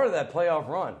big part of that playoff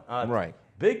run. Right.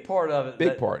 Big part of it.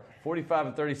 Big part.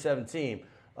 45-37 team,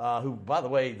 who, by the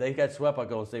way, they got swept by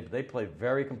Golden State, but they played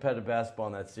very competitive basketball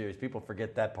in that series. People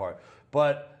forget that part.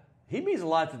 But he means a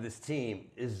lot to this team.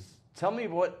 Tell me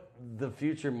what the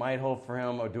future might hold for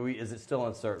him, or is it still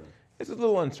uncertain? It's a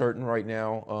little uncertain right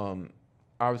now.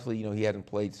 Obviously, he hasn't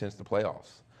played since the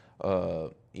playoffs.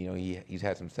 He's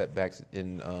had some setbacks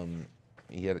in.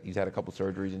 He's had a couple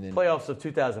surgeries, and then playoffs of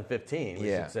 2015. We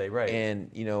should say, right?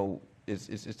 And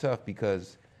it's tough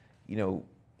because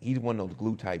he's one of those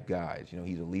glue type guys.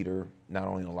 He's a leader not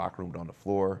only in the locker room but on the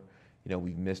floor.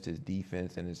 We've missed his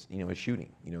defense and his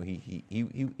shooting.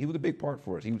 He was a big part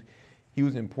for us. He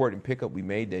was an important pickup we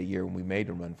made that year when we made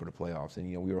the run for the playoffs,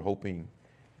 and we were hoping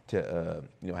to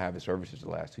have his services the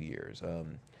last 2 years.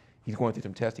 He's going through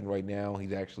some testing right now.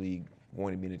 He's actually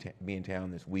going to be in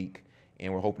town this week,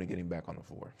 and we're hoping to get him back on the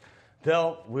floor.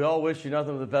 Del, we all wish you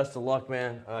nothing but the best of luck,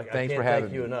 man. Thanks for having me. I can't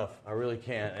thank you enough. I really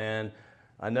can't. And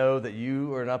I know that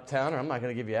you are an uptowner. I'm not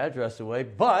going to give your address away,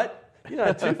 but you're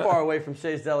not too far away from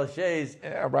Shays de la Shays.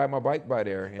 Yeah, I ride my bike by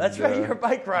there. And, that's right, you're a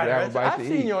bike rider. I've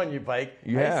seen you on your bike.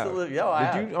 You have.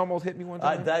 Did you almost hit me one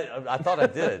time? I thought I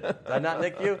did. Did I not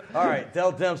nick you? All right,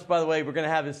 Dell Demps, by the way, we're going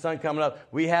to have his son coming up.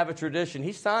 We have a tradition.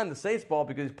 He signed the Saints ball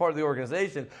because he's part of the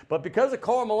organization, but because of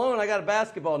Karl Malone, I got a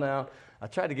basketball now. I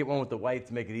tried to get one with the white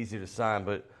to make it easier to sign,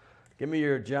 but give me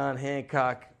your John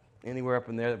Hancock anywhere up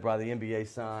in there that brought the NBA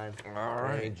sign. All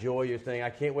right. Enjoy your thing. I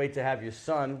can't wait to have your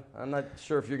son. I'm not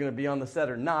sure if you're going to be on the set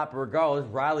or not, but regardless,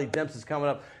 Riley Demps is coming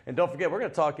up. And don't forget, we're going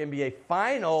to talk NBA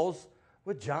Finals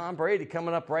with John Brady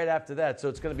coming up right after that, so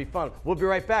it's going to be fun. We'll be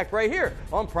right back right here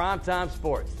on Primetime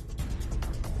Sports.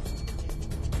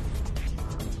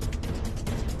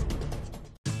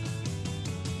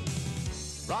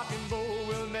 Rock and roll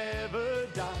will never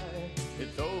die.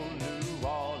 It's old New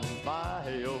Orleans,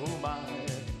 my oh my.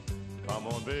 Come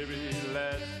on, baby,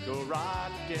 let's go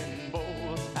rock and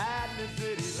roll at the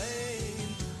city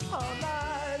lane. All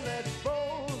night, let's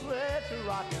roll, let's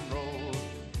rock and roll.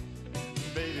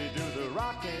 Baby, do the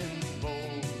rock and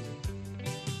roll.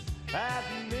 At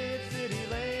Mid-City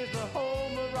Lane's the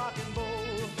home of rock and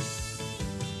roll.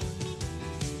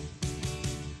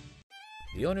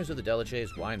 The owners of the de la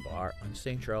Shays Wine Bar on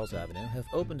St. Charles Avenue have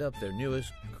opened up their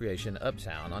newest creation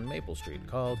uptown on Maple Street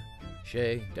called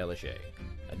Chez de la Shay,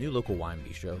 a new local wine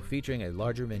bistro featuring a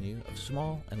larger menu of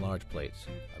small and large plates,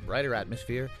 a brighter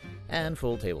atmosphere, and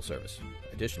full table service.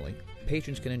 Additionally,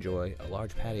 patrons can enjoy a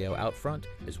large patio out front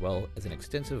as well as an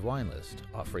extensive wine list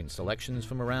offering selections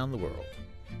from around the world.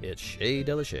 It's Chez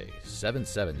de la Shay,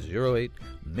 7708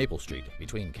 Maple Street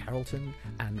between Carrollton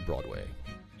and Broadway.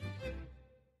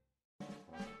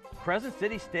 Crescent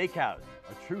City Steakhouse,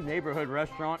 a true neighborhood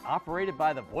restaurant operated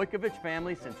by the Vojkovic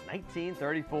family since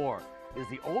 1934, is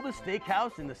the oldest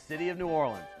steakhouse in the city of New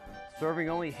Orleans. Serving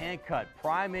only hand-cut,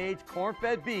 prime-aged,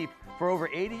 corn-fed beef for over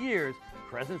 80 years,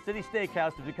 Crescent City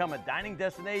Steakhouse has become a dining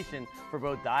destination for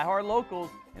both die-hard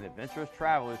locals and adventurous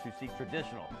travelers who seek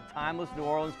traditional, timeless New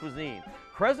Orleans cuisine.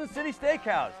 Crescent City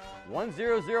Steakhouse,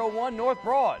 1001 North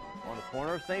Broad, on the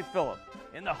corner of St. Philip,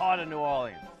 in the heart of New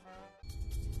Orleans.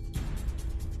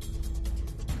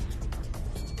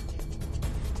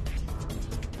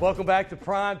 Welcome back to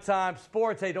Primetime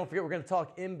Sports. Hey, don't forget we're going to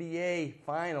talk NBA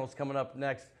Finals coming up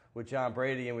next with John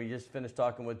Brady, and we just finished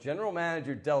talking with General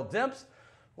Manager Dell Demps.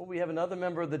 Well, we have another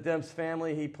member of the Demps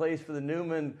family. He plays for the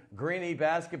Newman Greenie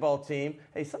basketball team.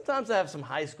 Hey, sometimes I have some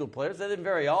high school players. That isn't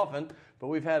very often, but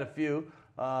we've had a few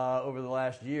over the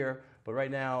last year. But right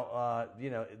now,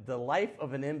 the life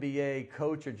of an NBA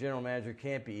coach or general manager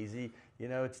can't be easy.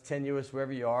 It's tenuous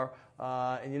wherever you are,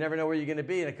 and you never know where you're going to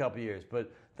be in a couple years.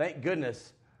 But thank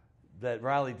goodness that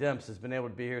Riley Demps has been able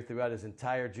to be here throughout his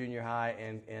entire junior high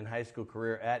and high school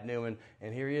career at Newman.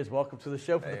 And here he is. Welcome to the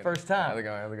show for the first time. How's it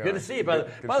going? Good to see you,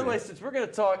 brother. By the way, since we're going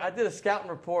to talk, I did a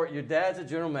scouting report. Your dad's a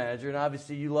general manager, and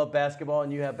obviously you love basketball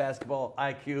and you have basketball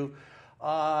IQ.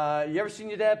 You ever seen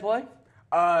your dad play?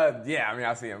 Yeah, I mean,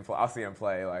 I'll see him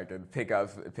play like in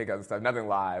pickups and stuff. Nothing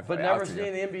live. But like, never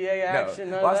seen the NBA action.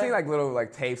 No. None Well, of I've that? seen like little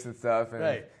like tapes and stuff, and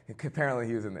Right. apparently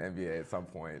he was in the NBA at some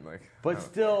point. Like, But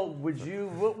still,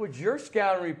 what would your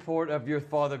scouting report of your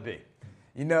father be?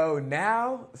 you know,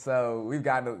 now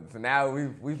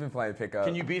we've been playing pickup.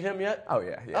 Can you beat him yet? Oh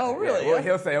yeah. Oh, really? Yeah. Well,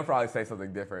 Yeah? he'll probably say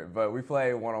something different, but we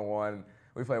play one-on-one.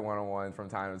 We play one-on-one from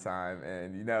time to time,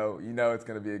 and you know it's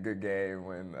going to be a good game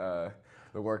when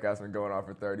the workout's been going on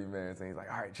for 30 minutes, and he's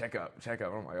like, all right, check up.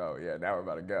 I'm like, oh yeah, now we're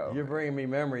about to go. You're bringing me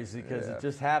memories because it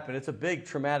just happened. It's a big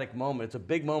traumatic moment. It's a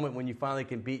big moment when you finally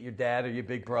can beat your dad or your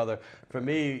big brother. For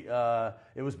me,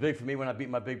 it was big for me when I beat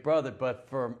my big brother, but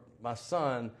for my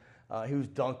son, he was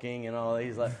dunking and all.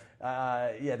 He's like,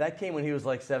 that came when he was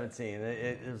like 17.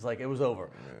 It was like it was over.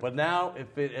 Yeah. But now,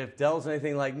 if Dell's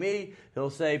anything like me, he'll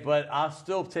say, "But I'll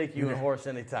still take you in a horse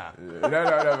anytime." Yeah.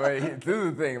 No. But this is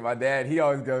the thing. My dad, he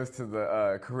always goes to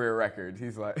the career records.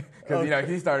 He's like, because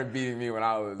he started beating me when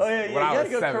I was you gotta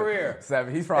go seven. Career.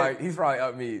 He's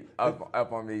probably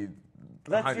up on me.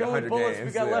 That's the only bullets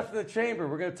games. we got left in the chamber.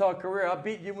 We're going to talk career. I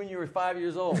beat you when you were 5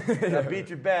 years old. I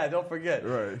beat you bad. Don't forget.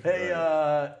 Right. Hey,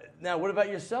 now what about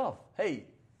yourself? Hey,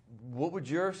 what would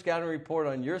your scouting report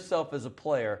on yourself as a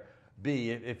player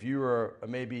be if you were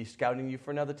maybe scouting you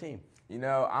for another team? You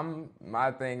know,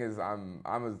 my thing is I'm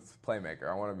a playmaker.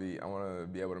 I want to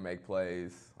be able to make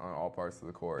plays on all parts of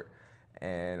the court.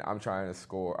 And I'm trying to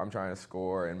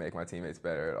score and make my teammates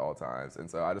better at all times. And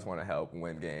so I just want to help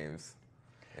win games.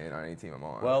 And on any team I'm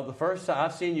on. Well, the first time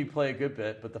I've seen you play a good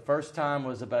bit, but the first time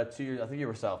was about 2 years. I think you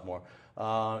were a sophomore,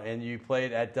 and you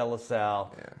played at Dell.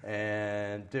 Yeah.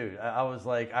 And dude, I was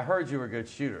like, I heard you were a good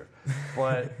shooter,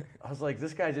 but I was like,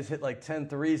 this guy just hit like 10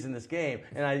 threes in this game.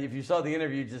 And if you saw the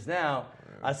interview just now,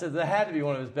 I said that had to be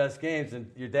one of his best games,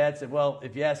 and your dad said, "Well,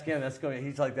 if you ask him,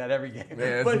 he's like that every game."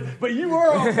 Yeah, but you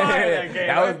were on fire that game.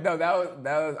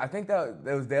 That was I think that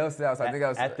was Dale's house. I think that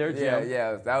was at their gym.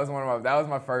 Yeah. That was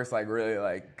my first like really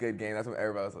like good game. That's what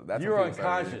everybody was. That's you were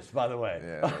unconscious, by the way.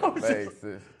 Yeah.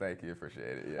 Thank you,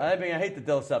 appreciate it. Yeah. I mean, I hate the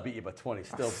Dell South beat you by 20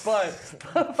 still,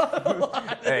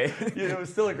 but hey, it was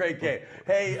still a great game.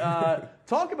 Hey,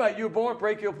 talk about you were born with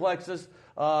brachial plexus.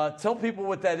 Tell people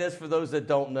what that is for those that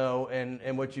don't know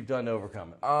and what you've done to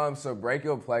overcome it. So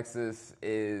brachial plexus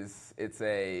it's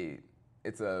a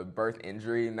birth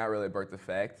injury, not really a birth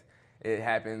defect. It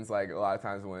happens like a lot of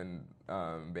times when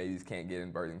babies can't get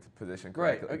in birthing position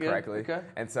correctly. Okay.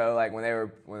 And so like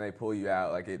when they pull you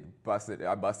out, like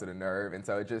I busted a nerve, and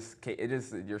so it just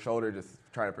your shoulder just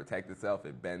trying to protect itself,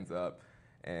 it bends up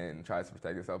and tries to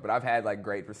protect itself. But I've had like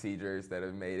great procedures that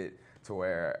have made it to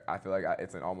where I feel like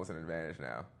it's almost an advantage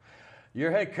now. Your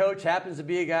head coach happens to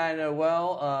be a guy I know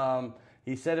well.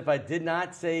 He said if I did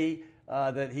not say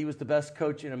that he was the best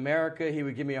coach in America, he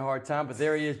would give me a hard time. But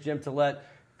there he is, Jim Tillett,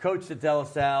 coached at De La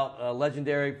Salle, a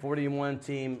legendary 40-1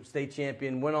 team, state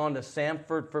champion, went on to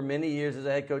Samford for many years as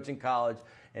a head coach in college,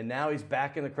 and now he's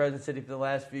back in the Crescent City for the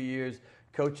last few years,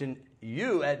 coaching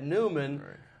you at Newman.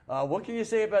 Right. What can you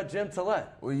say about Jim Tillett?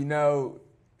 Well, you know,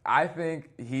 I think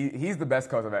he's the best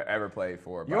coach I've ever played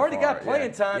for. You already got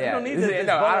playing time. Yeah. You don't need to.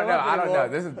 No, I don't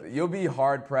know. You'll be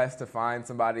hard pressed to find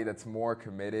somebody that's more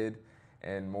committed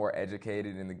and more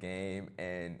educated in the game,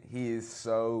 and he is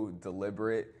so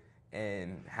deliberate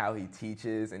in how he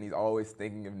teaches, and he's always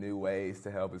thinking of new ways to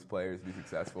help his players be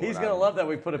successful. He's going to love that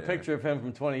we put a picture of him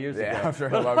from 20 years ago. Yeah, I'm sure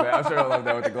he'll love that. I'm sure he'll love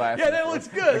that with the glasses. Yeah, that looks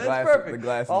good. That's perfect. The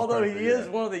glasses Although perfect, he is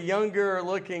one of the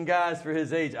younger-looking guys for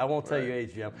his age. I won't tell you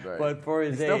age, Jim, but for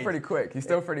his age. He's still pretty quick. He's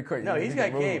still pretty quick. No, he's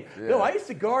got game. Yeah. No, I used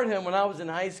to guard him when I was in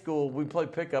high school. We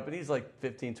played pickup, and he's like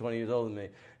 15, 20 years older than me.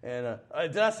 And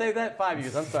did I say that? 5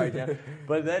 years. I'm sorry, Jim.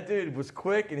 But that dude was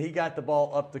quick, and he got the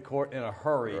ball up the court in a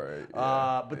hurry.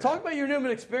 Right. But talk about your Newman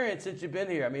experience since you've been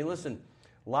here. I mean, listen,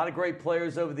 a lot of great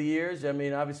players over the years. I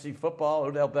mean, obviously football,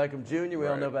 Odell Beckham Jr., we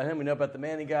all know about him. We know about the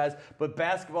Manning guys. But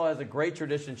basketball has a great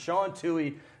tradition. Sean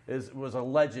Tuohy was a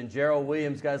legend. Gerald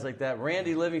Williams, guys like that.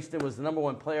 Randy Livingston was the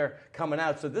 #1 player coming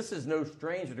out. So this is no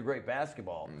stranger to great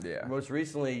basketball. Yeah. Most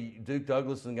recently, Duke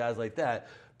Douglas and guys like that.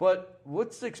 But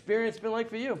what's the experience been like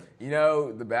for you? You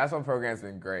know, the basketball program's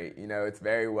been great. You know, it's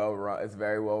very well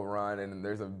run, and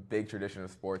there's a big tradition of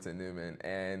sports at Newman,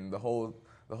 and the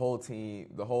whole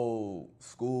team, the whole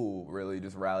school really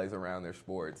just rallies around their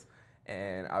sports.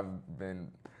 And I've been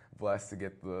blessed to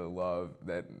get the love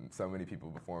that so many people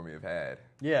before me have had.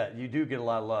 Yeah, you do get a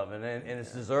lot of love, and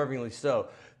it's deservingly so.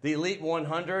 The Elite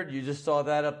 100, you just saw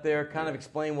that up there. Kind of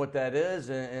explain what that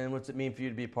is, and what's it mean for you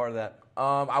to be a part of that?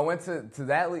 I went to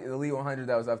that Elite 100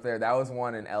 that was up there. That was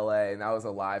one in LA, and that was a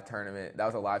live tournament. That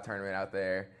was a live tournament out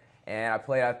there. And I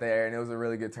played out there, and it was a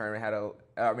really good tournament.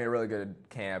 A really good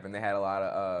camp, and they had a lot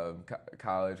of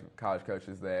college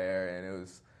coaches there, and it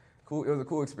was cool. It was a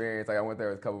cool experience. Like, I went there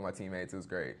with a couple of my teammates. It was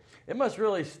great. It must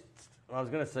really, I was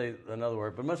going to say another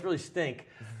word, but it must really stink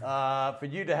for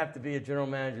you to have to be a general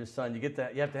manager's son. You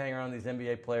have to hang around these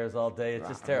NBA players all day. It's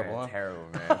just terrible, man, huh? Terrible,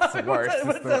 man. It's the worst.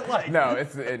 What's that like? No,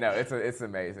 it's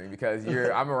amazing because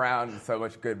I'm around so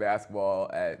much good basketball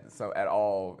it's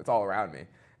all around me,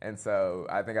 and so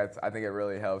I think it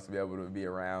really helps to be able to be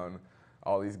around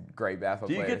all these great basketball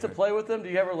players. Do you get to play with them? Do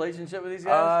you have a relationship with these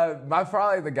guys?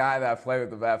 Probably the guy that I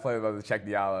played with was Check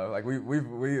Diallo. Like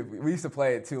we used to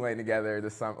play at Tulane together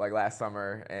last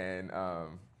summer, and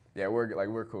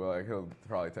we're cool. Like, he'll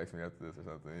probably text me after this or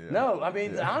something. Yeah. No, I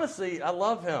mean, honestly, I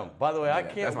love him. By the way, I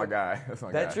can't. That's my guy.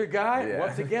 That's your guy? Yeah.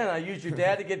 Once again, I used your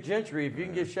dad to get Gentry. If you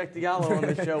can get Check Diallo on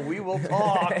this show, we will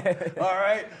talk. All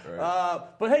right?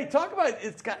 But hey, talk about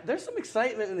there's some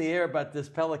excitement in the air about this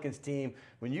Pelicans team.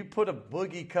 When you put a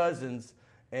Boogie Cousins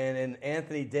and an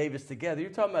Anthony Davis together,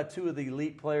 you're talking about two of the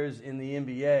elite players in the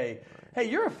NBA. Hey,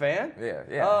 you're a fan.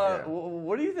 Yeah.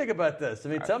 What do you think about this? I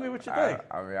mean, tell me what you think.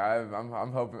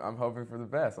 I'm hoping for the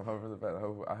best.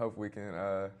 I hope we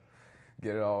can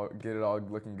get it all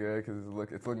looking good because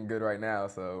it's looking good right now.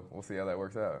 So we'll see how that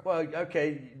works out. Well,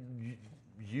 okay,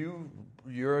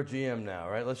 you're a GM now,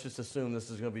 right? Let's just assume this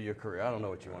is going to be your career. I don't know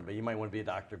what you want to be. You might want to be a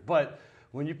doctor, but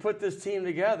when you put this team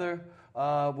together,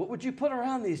 what would you put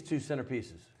around these two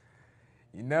centerpieces?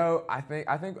 You know, I think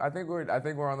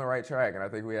we're on the right track, and I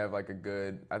think we have a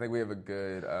good.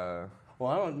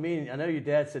 Well, I know your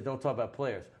dad said don't talk about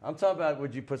players. I'm talking about,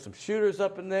 would you put some shooters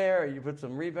up in there, or you put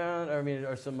some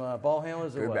or some ball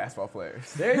handlers, or good what? Basketball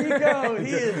players. There you go.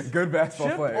 He is good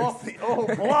basketball players. Off the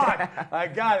old block. I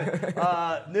got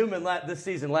it. Newman, this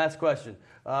season, last question.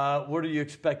 What are your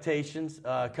expectations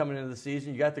coming into the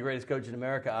season? You got the greatest coach in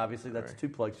America, obviously. That's 2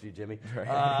 plugs for you, Jimmy.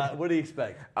 What do you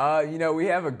expect? We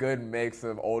have a good mix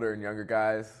of older and younger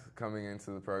guys coming into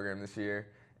the program this year.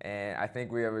 And I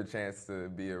think we have a chance to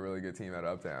be a really good team out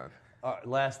of Uptown.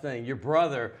 Last thing, your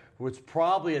brother was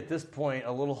probably at this point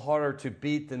a little harder to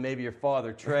beat than maybe your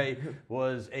father. Trey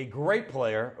was a great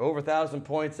player, over 1,000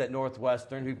 points at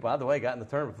Northwestern, who, by the way, got in the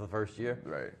tournament for the first year.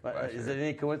 Right. Is it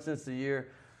any coincidence the year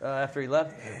after he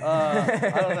left?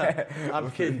 I don't know. I'm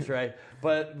kidding, Trey.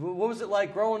 But what was it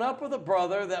like growing up with a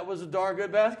brother that was a darn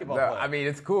good basketball player? I mean,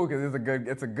 it's cool because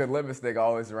it's a good litmus stick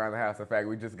always around the house. In fact,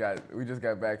 we just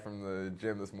got back from the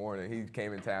gym this morning. He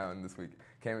came in town this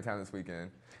weekend,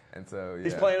 and so yeah.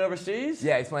 He's playing overseas?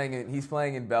 Yeah, he's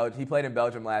playing in Belgium. He played in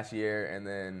Belgium last year, and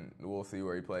then we'll see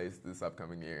where he plays this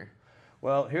upcoming year.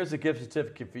 Well, here's a gift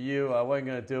certificate for you. I wasn't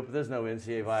going to do it, but there's no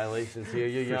NCAA violations here.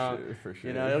 You're young. For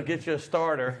sure. You know, it'll get you a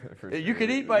starter. You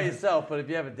could eat by yourself, but if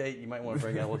you have a date, you might want to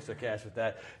bring out a little extra cash with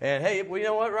that. And, hey, well, you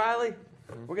know what, Riley?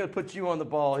 We're going to put you on the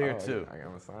ball here, too. I'm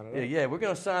going to sign it up? Yeah, we're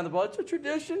going to sign the ball. It's a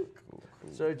tradition. Cool.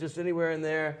 So just anywhere in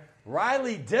there.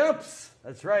 Riley Demps.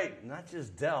 That's right, not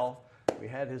just Dell. We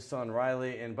had his son,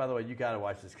 Riley. And by the way, you got to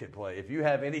watch this kid play. If you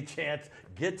have any chance,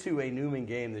 get to a Newman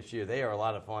game this year. They are a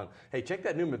lot of fun. Hey, check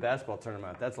that Newman basketball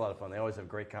tournament out. That's a lot of fun. They always have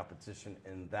great competition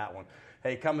in that one.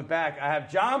 Hey, coming back, I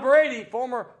have John Brady,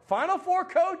 former Final Four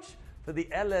coach for the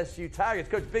LSU Tigers.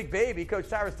 Coach Big Baby, Coach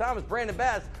Cyrus Thomas, Brandon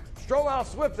Bass, Stromile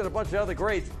Swift, and a bunch of other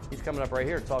greats. He's coming up right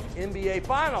here to talk NBA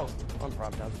Finals on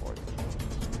Primetime Sports.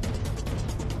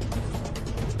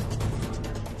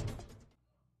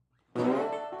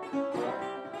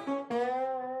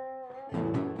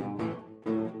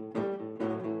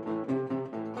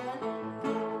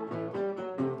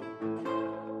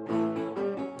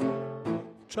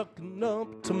 Trucking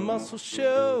up to Muscle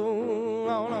Show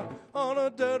on a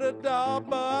dirty dog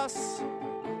bus.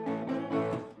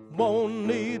 Won't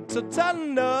need to tell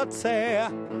no tale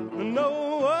to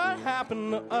know what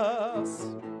happened to us.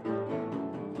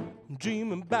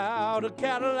 Dreaming about a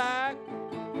Cadillac,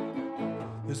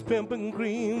 it's pimping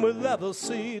green with leather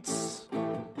seats.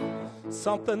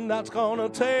 Something that's gonna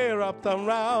tear up the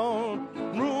round,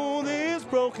 rule these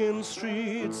broken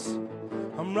streets.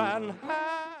 I'm riding high.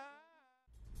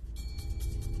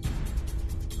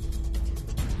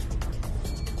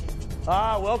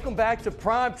 Welcome back to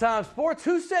Primetime Sports.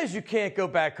 Who says you can't go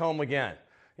back home again?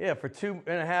 Yeah, for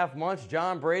 2.5 months,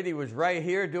 John Brady was right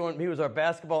here he was our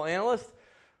basketball analyst.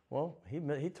 Well,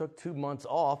 he took 2 months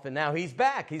off, and now he's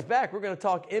back. He's back. We're going to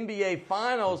talk NBA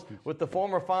Finals with the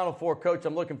former Final Four coach.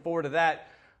 I'm looking forward to that.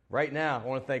 Right now, I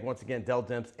want to thank once again Dell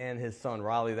Demps and his son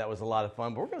Riley. That was a lot of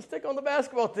fun. But we're going to stick on the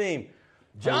basketball team.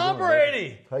 John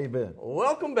Brady. How you been?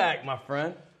 Welcome back, my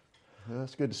friend. Well,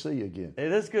 it's good to see you again.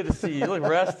 It is good to see you. You look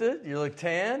rested. You look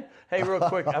tan. Hey, real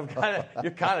quick,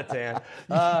 you're kind of tan.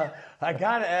 I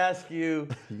got to ask you,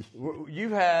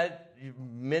 you've had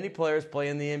many players play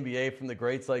in the NBA, from the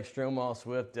greats like Stromal,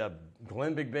 Swift,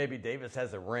 Glenn Big Baby Davis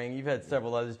has a ring. You've had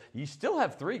several others. You still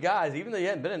have 3 guys, even though you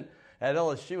hadn't been at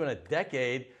LSU in a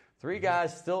decade, 3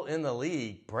 guys still in the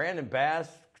league. Brandon Bass,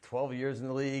 12 years in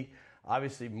the league.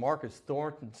 Obviously, Marcus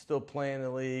Thornton still playing in the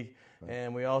league.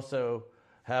 And we also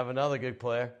have another good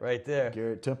player right there.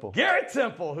 Garrett Temple. Garrett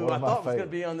Temple, who I thought was going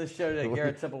to be on this show today.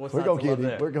 Garrett Temple, what's We're not to love him.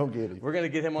 there? We're going to get him. We're going to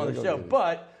get him on the show.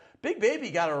 But Big Baby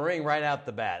got a ring right out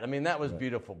the bat. I mean, that was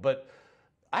beautiful. But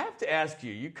I have to ask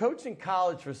you, you coached in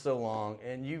college for so long,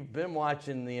 and you've been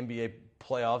watching the NBA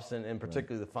playoffs and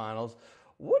particularly the finals.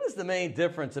 What is the main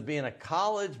difference of being a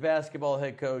college basketball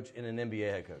head coach and an NBA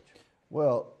head coach?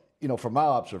 Well, from my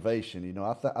observation,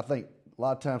 I think a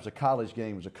lot of times the college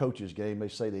game is a coach's game. They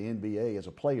say the NBA is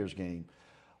a player's game,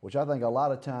 which I think a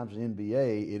lot of times in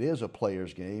NBA it is a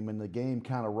player's game, and the game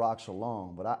kind of rocks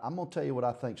along. But I'm going to tell you what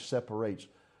I think separates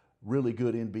really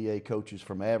good NBA coaches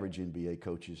from average NBA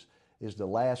coaches is the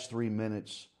last 3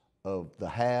 minutes of the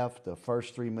half, the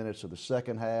first 3 minutes of the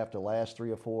second half, the last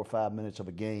 3 or 4 or 5 minutes of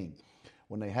a game.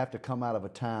 When they have to come out of a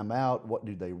timeout, what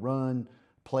do they run,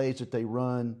 plays that they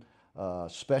run,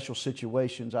 special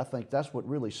situations. I think that's what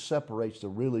really separates the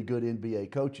really good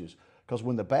NBA coaches. Because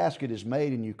when the basket is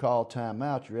made and you call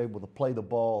timeout, you're able to play the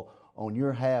ball on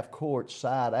your half court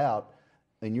side out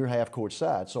in your half court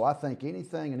side. So I think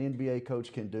anything an NBA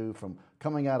coach can do, from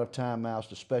coming out of timeouts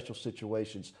to special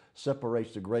situations,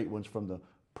 separates the great ones from the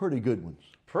pretty good ones.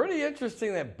 Pretty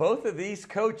interesting that both of these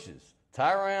coaches,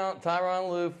 Tyronn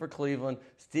Lue for Cleveland,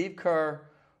 Steve Kerr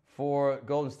for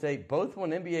Golden State, both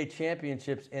won NBA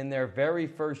championships in their very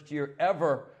first year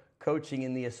ever coaching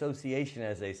in the association,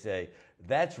 as they say.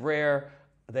 That's rare.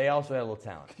 They also had a little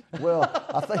talent. Well,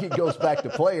 I think it goes back to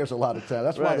players a lot of times.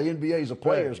 That's why the NBA is a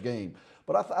player's game.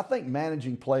 But I think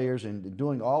managing players and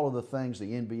doing all of the things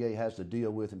the NBA has to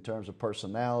deal with in terms of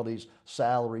personalities,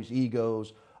 salaries,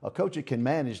 egos, a coach that can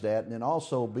manage that and then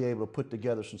also be able to put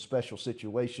together some special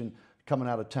situation, coming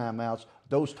out of timeouts,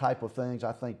 those type of things,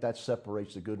 I think that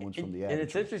separates the good ones from the average. And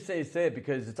it's interesting you say it,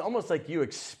 because it's almost like you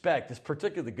expect,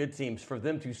 particularly the good teams, for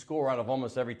them to score out of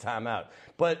almost every timeout.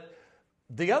 But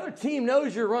the other team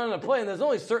knows you're running a play, and there's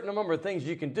only a certain number of things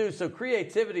you can do, so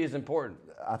creativity is important.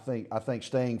 I think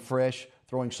staying fresh,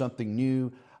 throwing something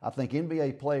new. I think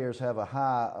NBA players have a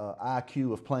high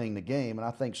IQ of playing the game, and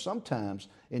I think sometimes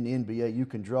in the NBA you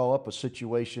can draw up a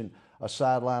situation, a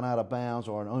sideline out of bounds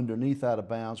or an underneath out of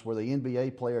bounds, where the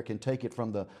NBA player can take it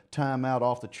from the timeout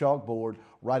off the chalkboard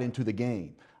right into the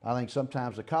game. I think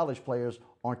sometimes the college players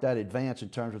aren't that advanced in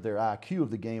terms of their IQ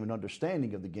of the game and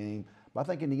understanding of the game. But I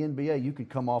think in the NBA, you can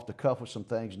come off the cuff with some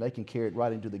things, and they can carry it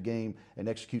right into the game and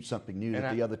execute something new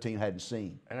that the other team hadn't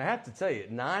seen. And I have to tell you,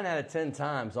 9 out of 10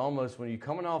 times, almost, when you're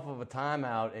coming off of a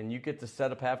timeout and you get to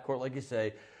set up half court, like you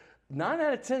say, 9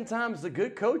 out of 10 times the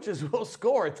good coaches will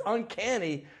score. It's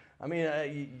uncanny. I mean,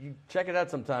 you check it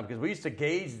out sometime, because we used to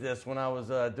gauge this when I was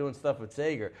doing stuff with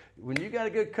Sager. When you got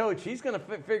a good coach, he's going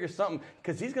to figure something,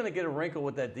 because he's going to get a wrinkle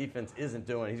what that defense isn't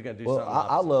doing. He's going to do something else.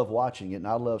 I love watching it, and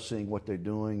I love seeing what they're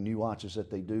doing, nuances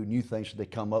that they do, new things that they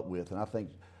come up with. And I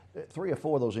think 3 or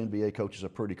 4 of those NBA coaches are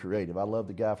pretty creative. I love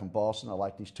the guy from Boston. I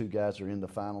like these 2 guys that are in the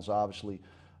finals, obviously.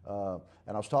 And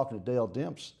I was talking to Dell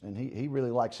Demps, and he really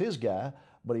likes his guy,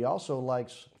 but he also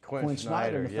likes Quinn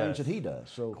Snyder and the things that he does.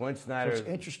 So Quinn Snyder, it's an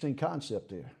interesting concept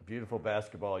there. Beautiful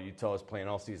basketball. Utah is playing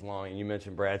all season long, and you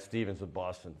mentioned Brad Stevens with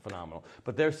Boston, phenomenal.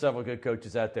 But there's several good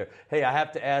coaches out there. Hey, I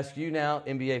have to ask you now,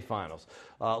 NBA Finals.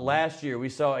 Last year we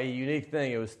saw a unique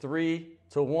thing. It was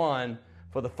 3-1.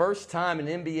 For the first time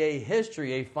in NBA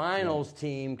history, a finals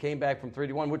team came back from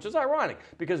 3-1, which is ironic,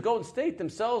 because Golden State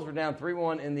themselves were down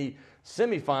 3-1 in the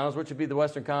semifinals, which would be the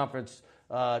Western Conference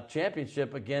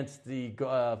championship against the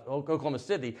Oklahoma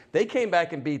City. They came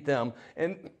back and beat them,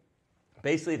 and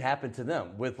basically it happened to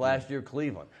them with last year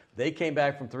Cleveland. They came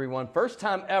back from 3-1, first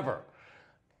time ever.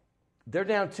 They're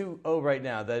down 2-0 right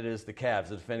now. That is the Cavs,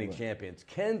 the defending champions.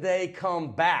 Can they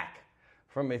come back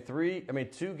from a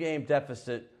 2-game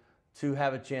deficit to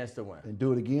have a chance to win? And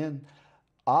do it again?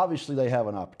 Obviously, they have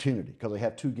an opportunity, because they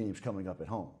have 2 games coming up at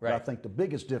home. Right. But I think the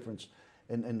biggest difference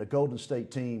in the Golden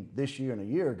State team this year and a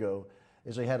year ago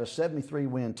is they had a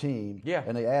 73-win team,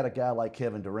 and they add a guy like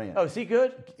Kevin Durant. Oh, is he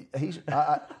good?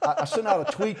 I sent out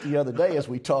a tweet the other day as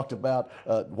we talked about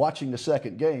watching the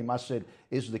second game. I said,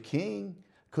 is the king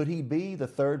Could he be the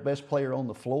third best player on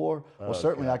the floor? Well,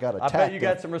 certainly I got attacked. I bet you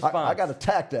got some response. I got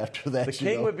attacked after that. The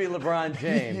king would be LeBron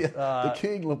James. The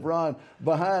king LeBron,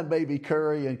 behind maybe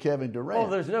Curry and Kevin Durant. Oh,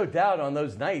 there's no doubt on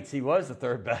those nights he was the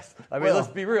third best. I mean, let's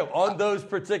be real. On those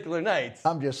particular nights.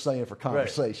 I'm just saying for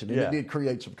conversation. Right. And it did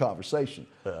create some conversation.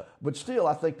 But still,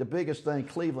 I think the biggest thing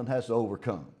Cleveland has to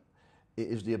overcome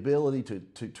is the ability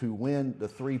to win the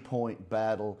three-point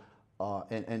battle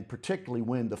and particularly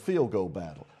win the field goal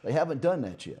battle. They haven't done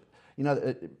that yet. You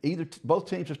know, both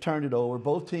teams have turned it over.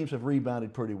 Both teams have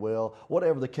rebounded pretty well,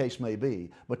 whatever the case may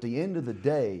be. But at the end of the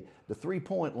day, the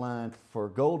three-point line for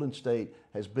Golden State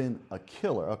has been a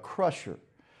killer, a crusher.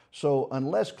 So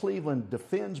unless Cleveland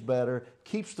defends better,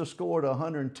 keeps the score to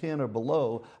 110 or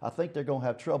below, I think they're going to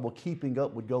have trouble keeping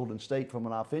up with Golden State from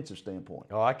an offensive standpoint.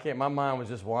 Oh, I can't. My mind was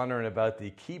just wandering about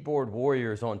the keyboard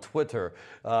warriors on Twitter.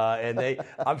 And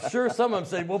I'm sure some of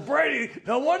them say, well, Brady,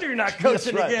 no wonder you're not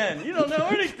coaching again. You don't know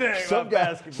anything about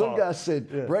basketball. Some guy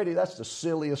said, Brady, that's the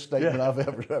silliest statement I've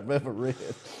ever read.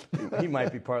 He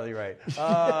might be partly right.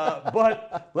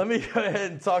 But let me go ahead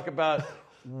and talk about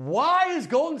why is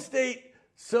Golden State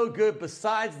so good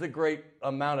besides the great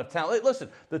amount of talent. Listen,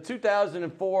 the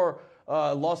 2004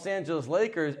 Los Angeles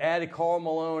Lakers added Karl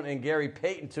Malone and Gary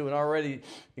Payton to an already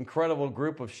incredible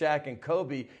group of Shaq and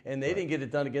Kobe, and they didn't get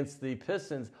it done against the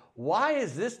Pistons. Why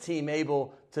is this team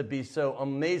able to be so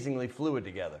amazingly fluid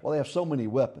together? Well, they have so many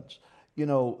weapons. You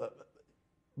know,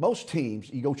 most teams,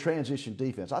 you go transition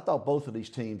defense. I thought both of these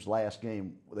teams last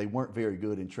game, they weren't very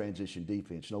good in transition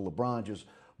defense. You know, LeBron just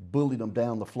bullied them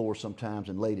down the floor sometimes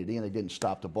and laid it in. They didn't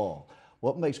stop the ball.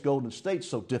 What makes Golden State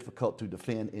so difficult to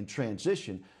defend in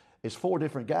transition is 4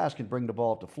 different guys can bring the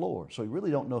ball to the floor, so you really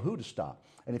don't know who to stop.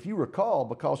 And if you recall,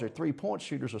 because their three-point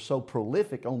shooters are so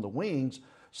prolific on the wings,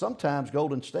 sometimes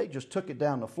Golden State just took it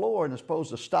down the floor, and as opposed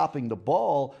to stopping the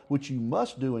ball, which you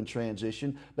must do in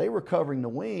transition, they were covering the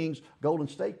wings. Golden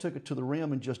State took it to the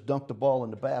rim and just dunked the ball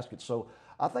in the basket. So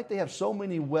I think they have so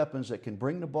many weapons that can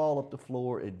bring the ball up the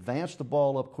floor, advance the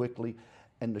ball up quickly,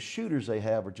 and the shooters they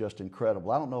have are just incredible.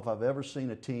 I don't know if I've ever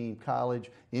seen a team, college,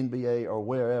 NBA, or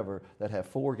wherever, that have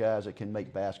 4 guys that can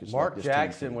make baskets. Mark like this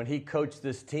Jackson, team. when he coached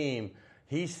this team,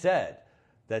 he said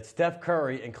that Steph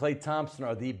Curry and Klay Thompson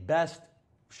are the best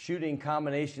shooting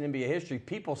combination in NBA history.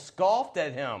 People scoffed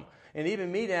at him. And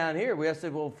even me down here, we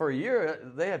said, well, for a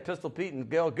year, they had Pistol Pete and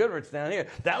Gail Goodrich down here.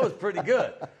 That was pretty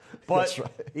good. But That's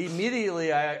right.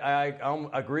 Immediately, I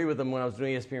agree with him when I was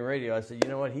doing ESPN Radio. I said, you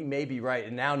know what, he may be right,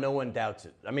 and now no one doubts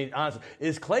it. I mean, honestly,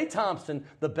 is Klay Thompson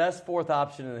the best 4th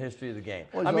option in the history of the game?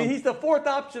 Well, he's the 4th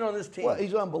option on this team. Well,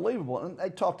 he's unbelievable. And they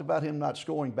talked about him not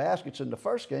scoring baskets in the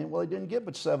first game. Well, he didn't get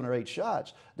but 7 or 8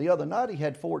 shots. The other night, he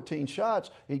had 14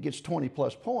 shots. He gets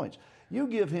 20-plus points. You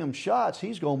give him shots,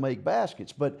 he's going to make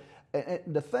baskets. But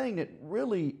the thing that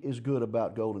really is good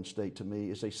about Golden State to me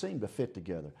is they seem to fit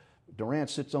together. Durant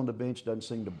sits on the bench, doesn't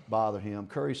seem to bother him.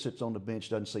 Curry sits on the bench,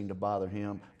 doesn't seem to bother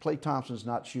him. Klay Thompson's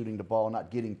not shooting the ball, not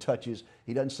getting touches.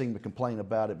 He doesn't seem to complain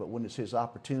about it, but when it's his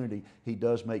opportunity, he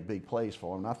does make big plays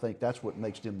for him. And I think that's what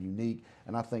makes them unique,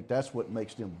 and I think that's what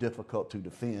makes them difficult to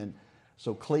defend.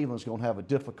 So Cleveland's going to have a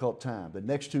difficult time. The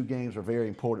next 2 games are very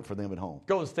important for them at home.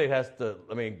 Golden State has to,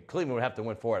 Cleveland would have to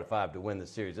win 4 out of 5 to win the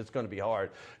series. It's going to be hard.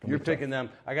 You're picking them.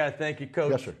 I got to thank you,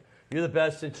 Coach. Yes, sir. You're the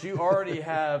best. Since you already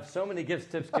have so many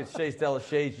gifts, tips, kits, Shays,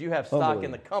 Delashades, you have stock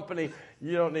in the company.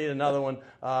 You don't need another one.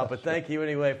 But thank you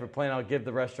anyway for playing. I'll give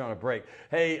the restaurant a break.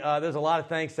 Hey, there's a lot of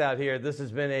thanks out here. This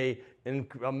has been an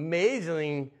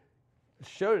amazing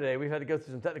show today. We've had to go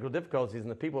through some technical difficulties,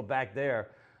 and the people back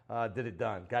there got it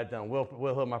done.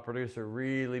 Will Hill, my producer,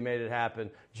 really made it happen.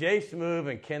 Jay Smoove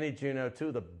and Kenny Juno, 2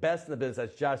 of the best in the business.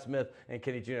 That's Josh Smith and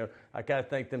Kenny Juno. I got to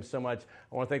thank them so much.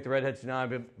 I want to thank the Redheads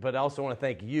United, but I also want to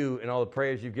thank you and all the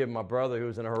prayers you've given my brother, who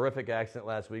was in a horrific accident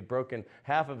last week, broken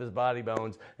half of his body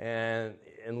bones, and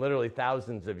literally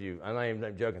thousands of you, I'm not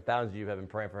even joking, thousands of you have been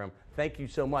praying for him. Thank you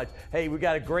so much. Hey, we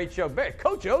got a great show.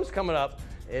 Coach O's coming up.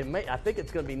 I think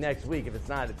it's going to be next week. If it's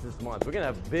not, it's this month. We're going to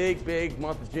have a big, big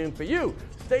month of June for you.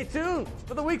 Stay tuned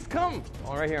for the weeks come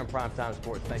on right here on Primetime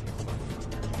Sports. Thank you so much.